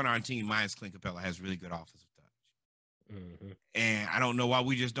everybody on our team minus Clint Capella has really good offensive. Mm-hmm. And I don't know why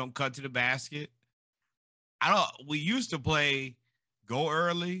we just don't cut to the basket. We used to play go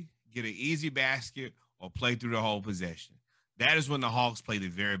early, get an easy basket, or play through the whole possession. That is when the Hawks play the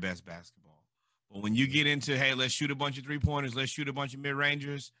very best basketball. But when you get into, hey, let's shoot a bunch of 3-pointers, let's shoot a bunch of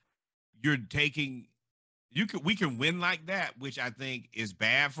mid-rangers, we can win like that, which I think is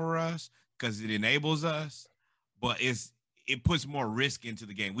bad for us because it enables us, but it puts more risk into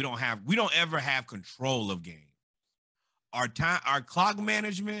the game. We don't ever have control of game. Our clock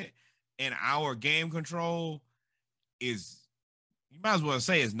management and our game control is, you might as well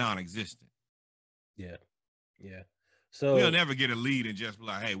say, is non-existent. Yeah. So we'll never get a lead and just be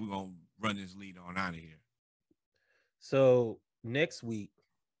like, hey, we're going to run this lead on out of here. So next week,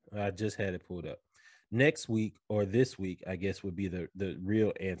 I just had it pulled up. next week or this week, I guess, would be the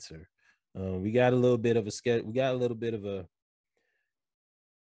real answer. We got a little bit of a schedule. We got a little bit of a.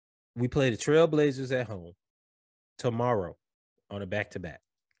 We play the Trailblazers at home tomorrow on a back-to-back.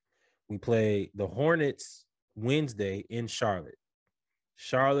 We play the Hornets Wednesday in Charlotte.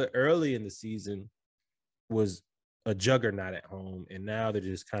 Charlotte early in the season was a juggernaut at home, and now they're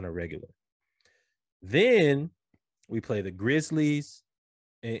just kind of regular. Then we play the Grizzlies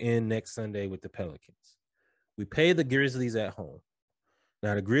and next Sunday with the Pelicans. We play the Grizzlies at home.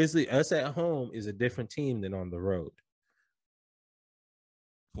 Now, the Grizzlies, us at home, is a different team than on the road.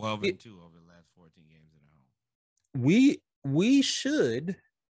 12-2 over the last 14 games at home. We should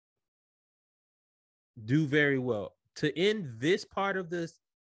do very well to end this part of the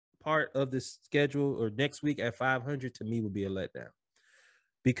schedule, or next week at 500. To me, would be a letdown,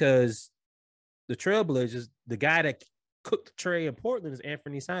 because the Trailblazers, the guy that cooked the tray in Portland is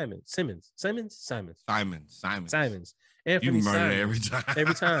Anthony Simons. Anthony You murder Simons.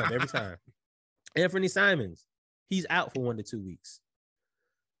 every time. every time. Anthony Simons, he's out for 1 to 2 weeks.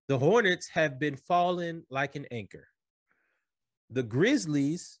 The Hornets have been falling like an anchor. The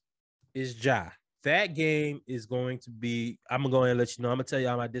Grizzlies is Ja. That game is going to be, I'm going to go ahead and let you know. I'm going to tell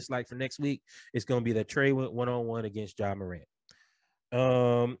y'all my dislike for next week. It's going to be that Trey went one-on-one against Ja Morant.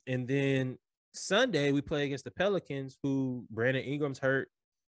 And then Sunday, we play against the Pelicans, who Brandon Ingram's hurt.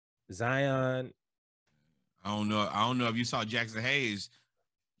 Zion. I don't know if you saw Jackson Hayes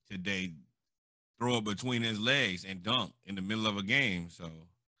today throw it between his legs and dunk in the middle of a game. So,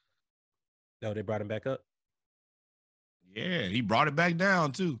 no, they brought him back up. Yeah, he brought it back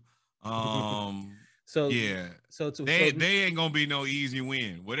down too. They ain't gonna be no easy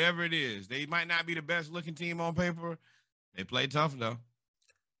win. Whatever it is, they might not be the best looking team on paper. They play tough though.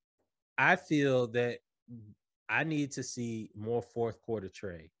 I feel that I need to see more fourth quarter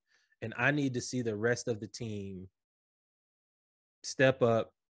Trey, and I need to see the rest of the team step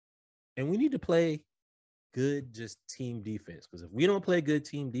up, and we need to play good just team defense, because if we don't play good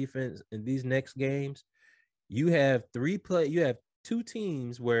team defense in these next games, you have two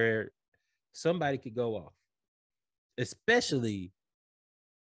teams where somebody could go off, especially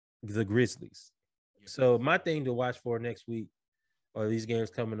the Grizzlies. Yeah. So my thing to watch for next week, or these games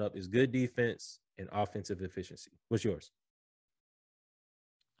coming up, is good defense and offensive efficiency. What's yours?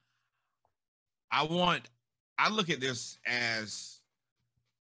 I look at this as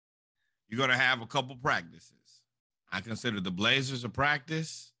you're going to have a couple practices. I consider the Blazers a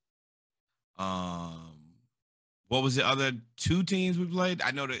practice. What was the other two teams we played?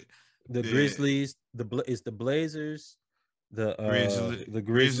 I know that the Grizzlies, it's the Blazers, the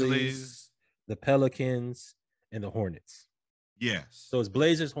Grizzlies, the Pelicans, and the Hornets. Yes. So it's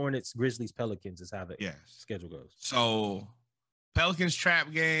Blazers, Hornets, Grizzlies, Pelicans is how the schedule goes. So Pelicans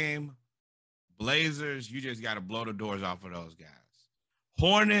trap game, Blazers, you just got to blow the doors off of those guys.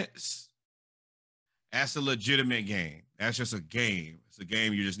 Hornets, that's a legitimate game. That's just a game. It's a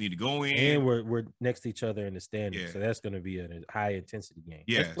game you just need to go in. And we're next to each other in the standings, so that's going to be a high intensity game.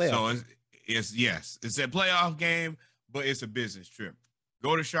 Yeah, so it's a playoff game, but it's a business trip.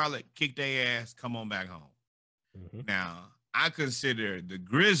 Go to Charlotte, kick their ass, come on back home. Mm-hmm. Now, I consider the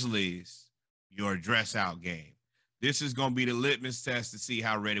Grizzlies your dress out game. This is going to be the litmus test to see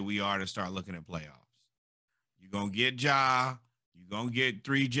how ready we are to start looking at playoffs. You're going to get Ja. You're going to get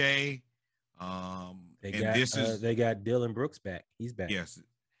 3J. They got Dylan Brooks back. He's back. Yes.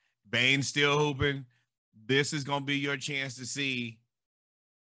 Bane's still hooping. This is going to be your chance to see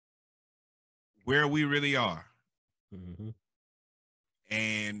where we really are. Mm-hmm.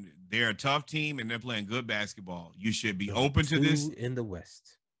 And they're a tough team, and they're playing good basketball. You should be open to this. In the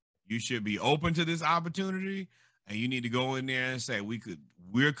West. You should be open to this opportunity, and you need to go in there and say,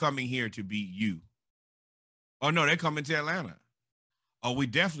 we're coming here to beat you. Oh, no, they're coming to Atlanta. Oh, we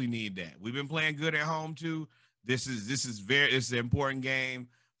definitely need that. We've been playing good at home too. This is an important game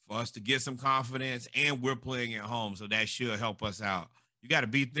for us to get some confidence, and we're playing at home, so that should help us out. You got to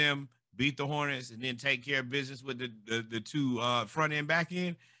beat them, beat the Hornets, and then take care of business with the two front end, back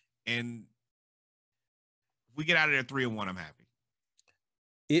end. And if we get out of there 3-1, I'm happy.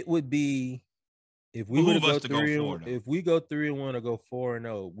 It would be if we were to go 3-1. If we go 3-1 or go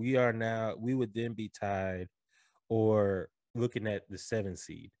 4-0, we would then be tied or looking at the 7th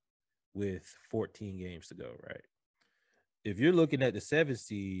seed with 14 games to go, right? If you're looking at the 7th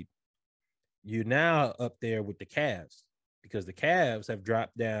seed, you're now up there with the Cavs, because the Cavs have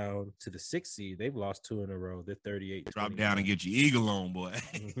dropped down to the 6th seed. They've lost 2 in a row. They're 38. Drop down and get your eagle on, boy.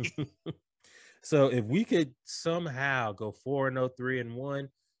 So if we could somehow go 4-0, 3-1,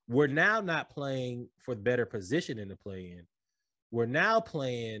 we're now not playing for the better position in the play-in. We're now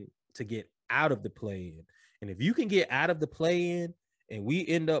playing to get out of the play-in. And if you can get out of the play-in and we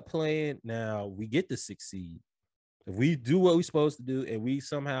end up playing, now we get the 6th seed. If we do what we're supposed to do and we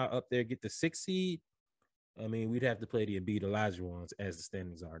somehow up there get the 6th seed, I mean, we'd have to play the Embiid Elijah ones as the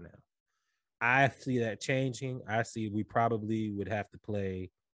standings are now. I see that changing. I see we probably would have to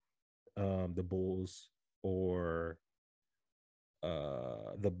play the Bulls or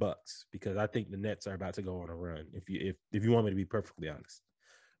the Bucks, because I think the Nets are about to go on a run. If you want me to be perfectly honest,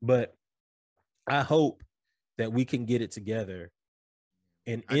 but I hope that we can get it together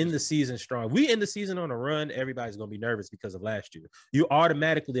and end the season strong. We end the season on a run, everybody's going to be nervous because of last year. You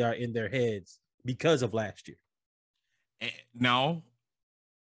automatically are in their heads because of last year. No.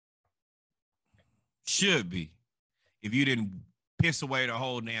 Should be. If you didn't piss away the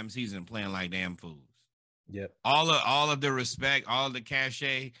whole damn season playing like damn fools. Yep. All of the respect, all of the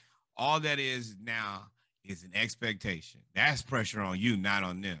cachet, all that is now is an expectation. That's pressure on you, not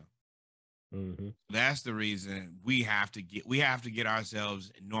on them. Mm-hmm. That's the reason we have to get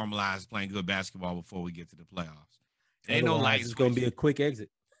ourselves normalized playing good basketball before we get to the playoffs. Ain't no lights. It's going to be a quick exit,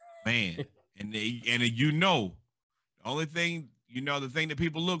 man. and the only thing, the thing that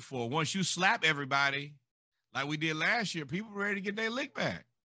people look for, once you slap everybody like we did last year, people ready to get their lick back,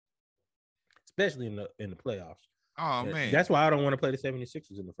 especially in the playoffs. Oh man, that's why I don't want to play the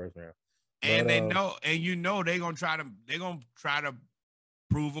 76ers in the first round. And they know, and they're gonna try to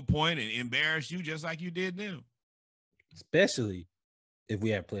prove a point and embarrass you just like you did them. Especially if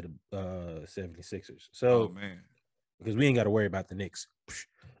we have played the 76ers. So, man, because we ain't got to worry about the Knicks.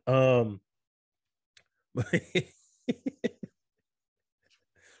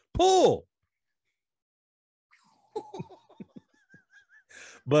 Pull.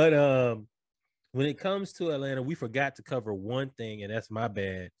 But when it comes to Atlanta, we forgot to cover one thing, and that's my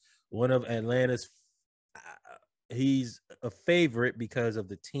bad. One of Atlanta's, he's a favorite because of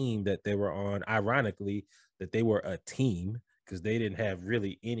the team that they were on. Ironically, that they were a team because they didn't have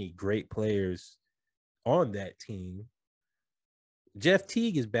really any great players on that team. Jeff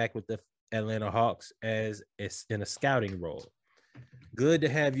Teague is back with the Atlanta Hawks as in a scouting role. Good to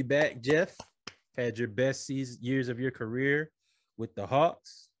have you back, Jeff. Had your best years of your career with the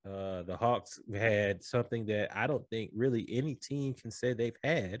Hawks. The Hawks had something that I don't think really any team can say they've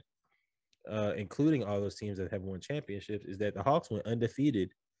had, including all those teams that have won championships, is that the Hawks went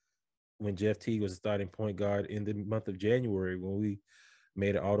undefeated when Jeff Teague was a starting point guard in the month of January when we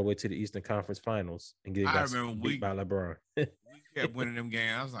made it all the way to the Eastern Conference Finals and got beat by LeBron. We kept winning them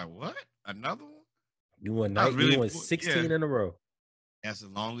games. I was like, what? Another one? You won 16 in a row. That's the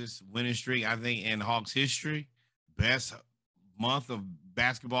longest winning streak, I think, in Hawks history. Best month of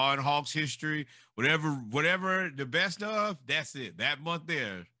basketball in Hawks history. Whatever the best of, that's it. That month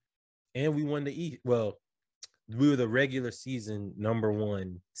there. And we won the East. Well, we were the regular season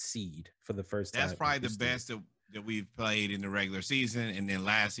 #1 seed for the first time. That's probably the best that we've played in the regular season. And then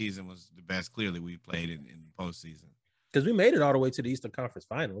last season was the best, clearly, we played in the postseason. Because we made it all the way to the Eastern Conference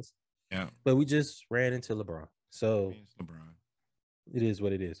Finals. Yeah. But we just ran into LeBron. So LeBron. It is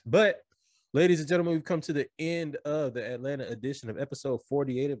what it is. But, ladies and gentlemen, we've come to the end of the Atlanta edition of episode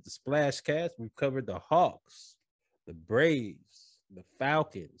 48 of the Splash Cast. We've covered the Hawks, the Braves, the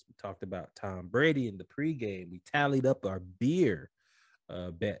Falcons. We talked about Tom Brady in the pregame. We tallied up our beer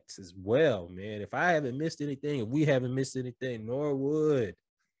bets as well, man. If I haven't missed anything, if we haven't missed anything, Norwood,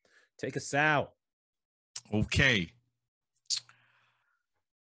 take us out. Okay.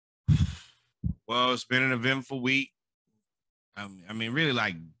 Well, it's been an eventful week. I mean, really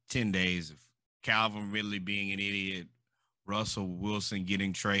like 10 days of Calvin really being an idiot, Russell Wilson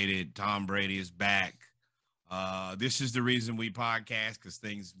getting traded, Tom Brady is back. This is the reason we podcast, because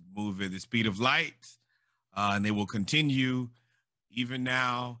things move at the speed of light, and they will continue even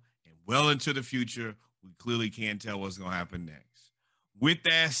now and well into the future. We clearly can't tell what's going to happen next. With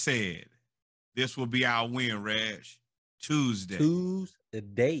that said, this will be our win, Reg. Tuesday. This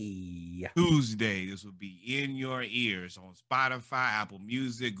will be in your ears on Spotify, Apple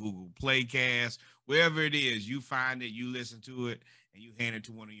Music, Google Playcast, wherever it is. You find it, you listen to it, and you hand it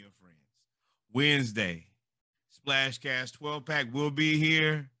to one of your friends. Wednesday, Splashcast 12-pack will be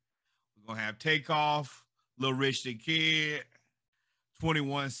here. We're going to have Takeoff, Lil Rich the Kid,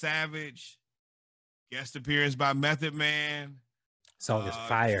 21 Savage, guest appearance by Method Man. Song is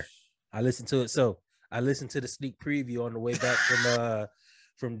fire. I listened to it. So I listened to the sneak preview on the way back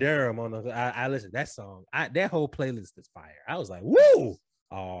from Durham. I listened to that song. That whole playlist is fire. I was like, woo!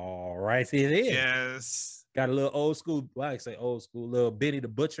 All right, see it is. Yes. Got a little old school. Well, I say old school. Little Benny the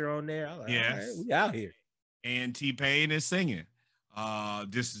Butcher on there. I was like, yes. All right, we out here. And T-Pain is singing.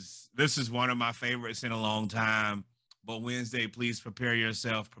 This is one of my favorites in a long time. But Wednesday, please prepare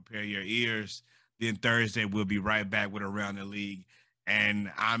yourself, prepare your ears. Then Thursday, we'll be right back with Around the League.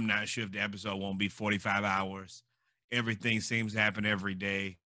 And I'm not sure if the episode won't be 45 hours. Everything seems to happen every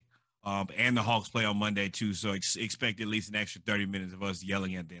day. And the Hawks play on Monday, too. So expect at least an extra 30 minutes of us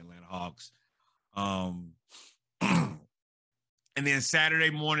yelling at the Atlanta Hawks. And then Saturday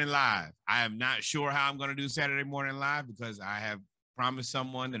morning live. I am not sure how I'm going to do Saturday morning live because I have promised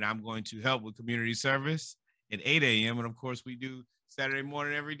someone that I'm going to help with community service at 8 a.m. And, of course, we do Saturday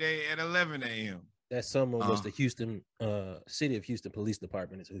morning every day at 11 a.m. That someone was the Houston, City of Houston Police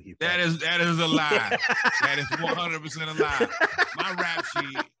Department is who he. That is a lie. That is 100% a lie. My rap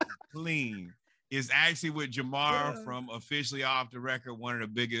sheet, clean, is actually with Jamar from Officially Off the Record, one of the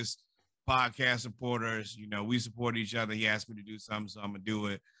biggest podcast supporters. You know, we support each other. He asked me to do something, so I'm gonna do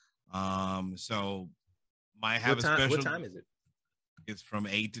it. So might have a special. What time is it? It's from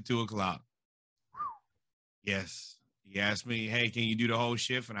 8 to 2 o'clock. Yes. He asked me, hey, can you do the whole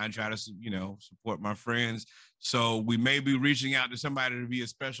shift? And I try to, support my friends. So we may be reaching out to somebody to be a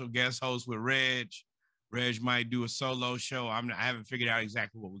special guest host with Reg. Reg might do a solo show. I haven't figured out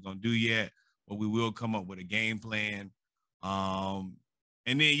exactly what we're going to do yet, but we will come up with a game plan. And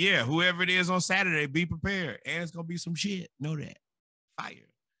then, whoever it is on Saturday, be prepared. And it's going to be some shit. Know that. Fire.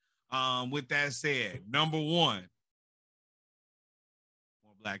 With that said, number one,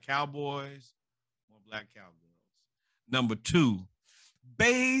 more Black Cowboys, more Black Cowgirls. Number two,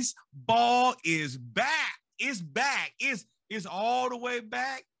 baseball is back. It's back. It's all the way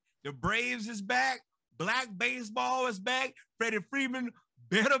back. The Braves is back. Black baseball is back. Freddie Freeman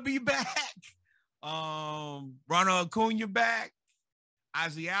better be back. Ronald Acuna back.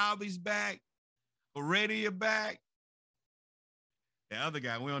 Ozzie Albies back. Heredia back. The other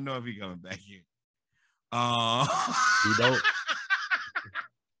guy, we don't know if he's coming back here. We don't.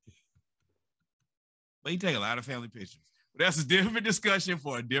 But he take a lot of family pictures. But that's a different discussion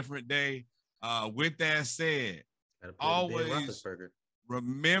for a different day. With that said, always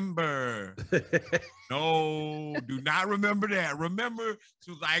remember. No, do not remember that. Remember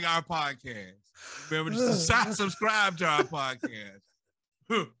to like our podcast. Remember to subscribe to our podcast.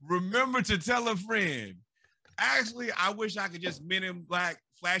 Remember to tell a friend. Actually, I wish I could just Men in Black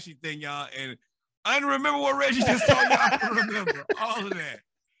flashy thing, y'all, and unremember what Reggie just told y'all to remember. All of that.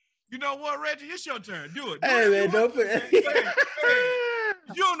 You know what, Reggie? It's your turn. Do it. Hey, man, don't put hey.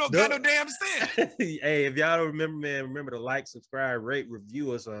 You don't know got no damn sense. Hey, if y'all don't remember, man, remember to like, subscribe, rate,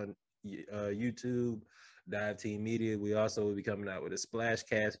 review us on YouTube, Dive Team Media. We also will be coming out with a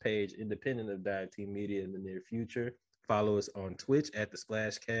Splashcast page independent of Dive Team Media in the near future. Follow us on Twitch at the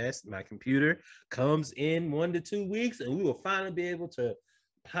Splashcast. My computer comes in 1 to 2 weeks, and we will finally be able to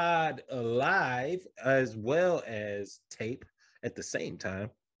pod live as well as tape at the same time.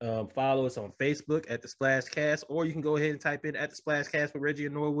 Follow us on Facebook at the Splashcast, or you can go ahead and type in at the Splashcast with Reggie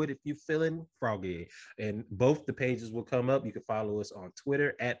and Norwood if you're feeling froggy. And both the pages will come up. You can follow us on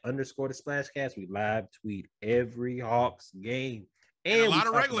Twitter at _the Splashcast. We live tweet every Hawks game. And a lot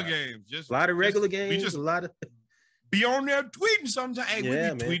of regular games. Just a lot of regular games. A lot of be on there tweeting sometimes. Hey, we be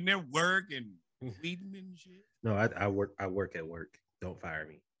tweeting at work and tweeting and shit. No, I work at work. Don't fire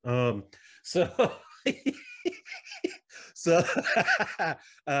me. So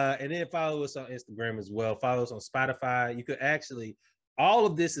and then follow us on Instagram as well. Follow us on Spotify. You could actually, all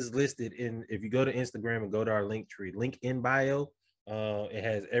of this is listed in, if you go to Instagram and go to our link tree, link in bio. It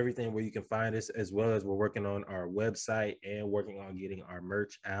has everything where you can find us, as well as we're working on our website and working on getting our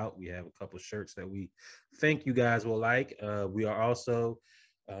merch out. We have a couple shirts that we think you guys will like. We are also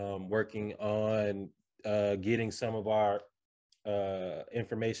working on getting some of our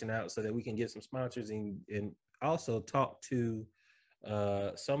information out so that we can get some sponsors and also talk to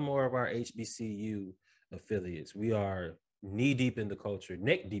some more of our HBCU affiliates. We are knee deep in the culture,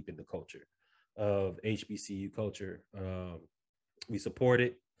 neck deep in the culture of HBCU culture. We support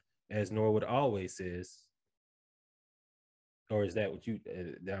it, as Norwood always says. Or is that what you?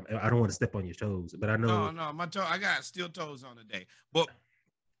 I don't want to step on your toes, but I know. No, my toe. I got steel toes on today. But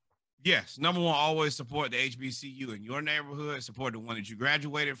yes, number one, always support the HBCU in your neighborhood. Support the one that you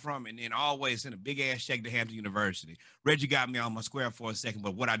graduated from, and then always send a big ass check to Hampton University. Reggie got me on my square for a second,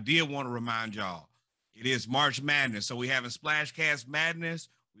 but what I did want to remind y'all, it is March Madness, so we having Splashcast Madness.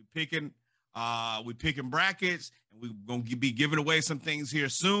 We picking brackets, and we're gonna be giving away some things here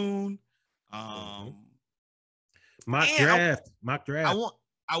soon. Mock draft.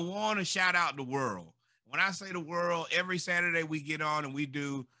 I want to shout out the world. When I say the world, every Saturday we get on and we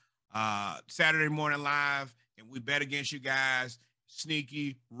do Saturday morning live, and we bet against you guys.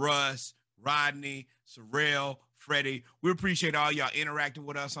 Sneaky, Russ, Rodney, Sorrell, Freddie. We appreciate all y'all interacting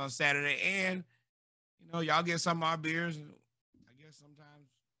with us on Saturday. And You know, y'all get some of our beers. And I guess sometimes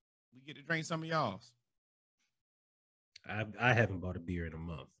we get to drink some of y'all's. I haven't bought a beer in a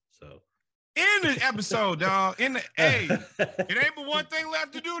month, so. In the episode, dog. It ain't but one thing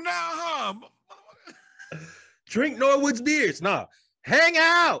left to do now, huh? Drink Norwood's beers. Nah, hang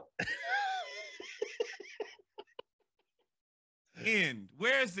out.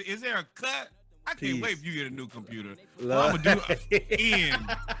 Is there a cut? I can't wait if you get a new computer. Love. I'm gonna do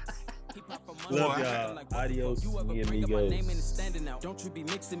end. Love y'all. Adios, mi amigos. Don't you be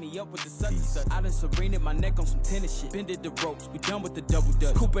mixing me up with the such and such. I done serened my neck on some tennis shit. Bended the ropes, we done with the double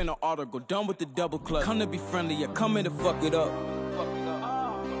dutch. Coupe in the auto, go done with the double clutch. Come to be friendly, yeah, come in to fuck it up.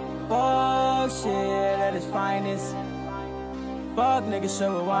 Fuck shit at its finest. Fuck niggas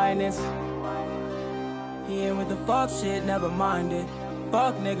show whiness. He ain't with the fuck shit, never mind it.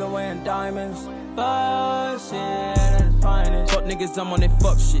 Fuck nigga wearing diamonds. Fuck shit at its finest. Fuck niggas, I'm on that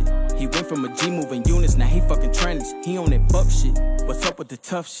fuck shit. He went from a G moving units, now he fucking trannies. He on that buck shit. What's up with the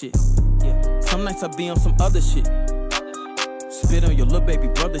tough shit? Yeah, some nights I be on some other shit. Spit on your little baby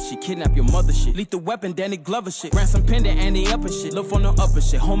brother shit, kidnap your mother shit. Lethal weapon, Danny Glover shit. Ransom pendant, and the upper shit. Look for no upper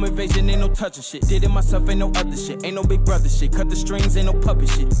shit. Home invasion, ain't no touching shit. Did it myself, ain't no other shit. Ain't no big brother shit. Cut the strings, ain't no puppet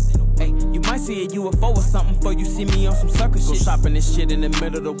shit. Hey, you might see a UFO or something before you see me on some sucker shit. Go shopping this shit in the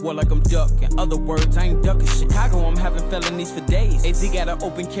middle of the war like I'm ducking. In other words, I ain't ducking shit. Chicago, I'm having felonies for days. AZ got an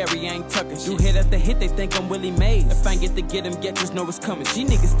open carry, I ain't tucking shit. Do hit after hit, they think I'm Willie Mays. If I ain't get to get him, just know it's coming. G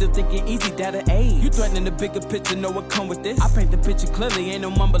niggas still thinking easy, data age. You threatening the bigger picture, know what come with this. I paint the picture clearly, ain't no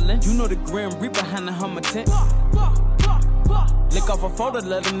mumbling. You know the Grim Reaper behind the Hummer tent. Lick off a photo,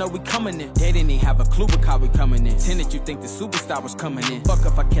 let them know we coming in. They didn't even have a clue what car we coming in. Tenant, you think the superstar was coming in. Fuck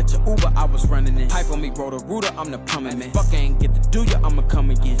if I catch a Uber, I was running in. Pipe on me, roll the router, I'm the plumbing man. Fuck I ain't get to do ya, I'ma come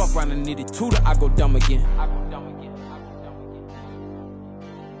again. Fuck round and need a tutor, I go dumb again.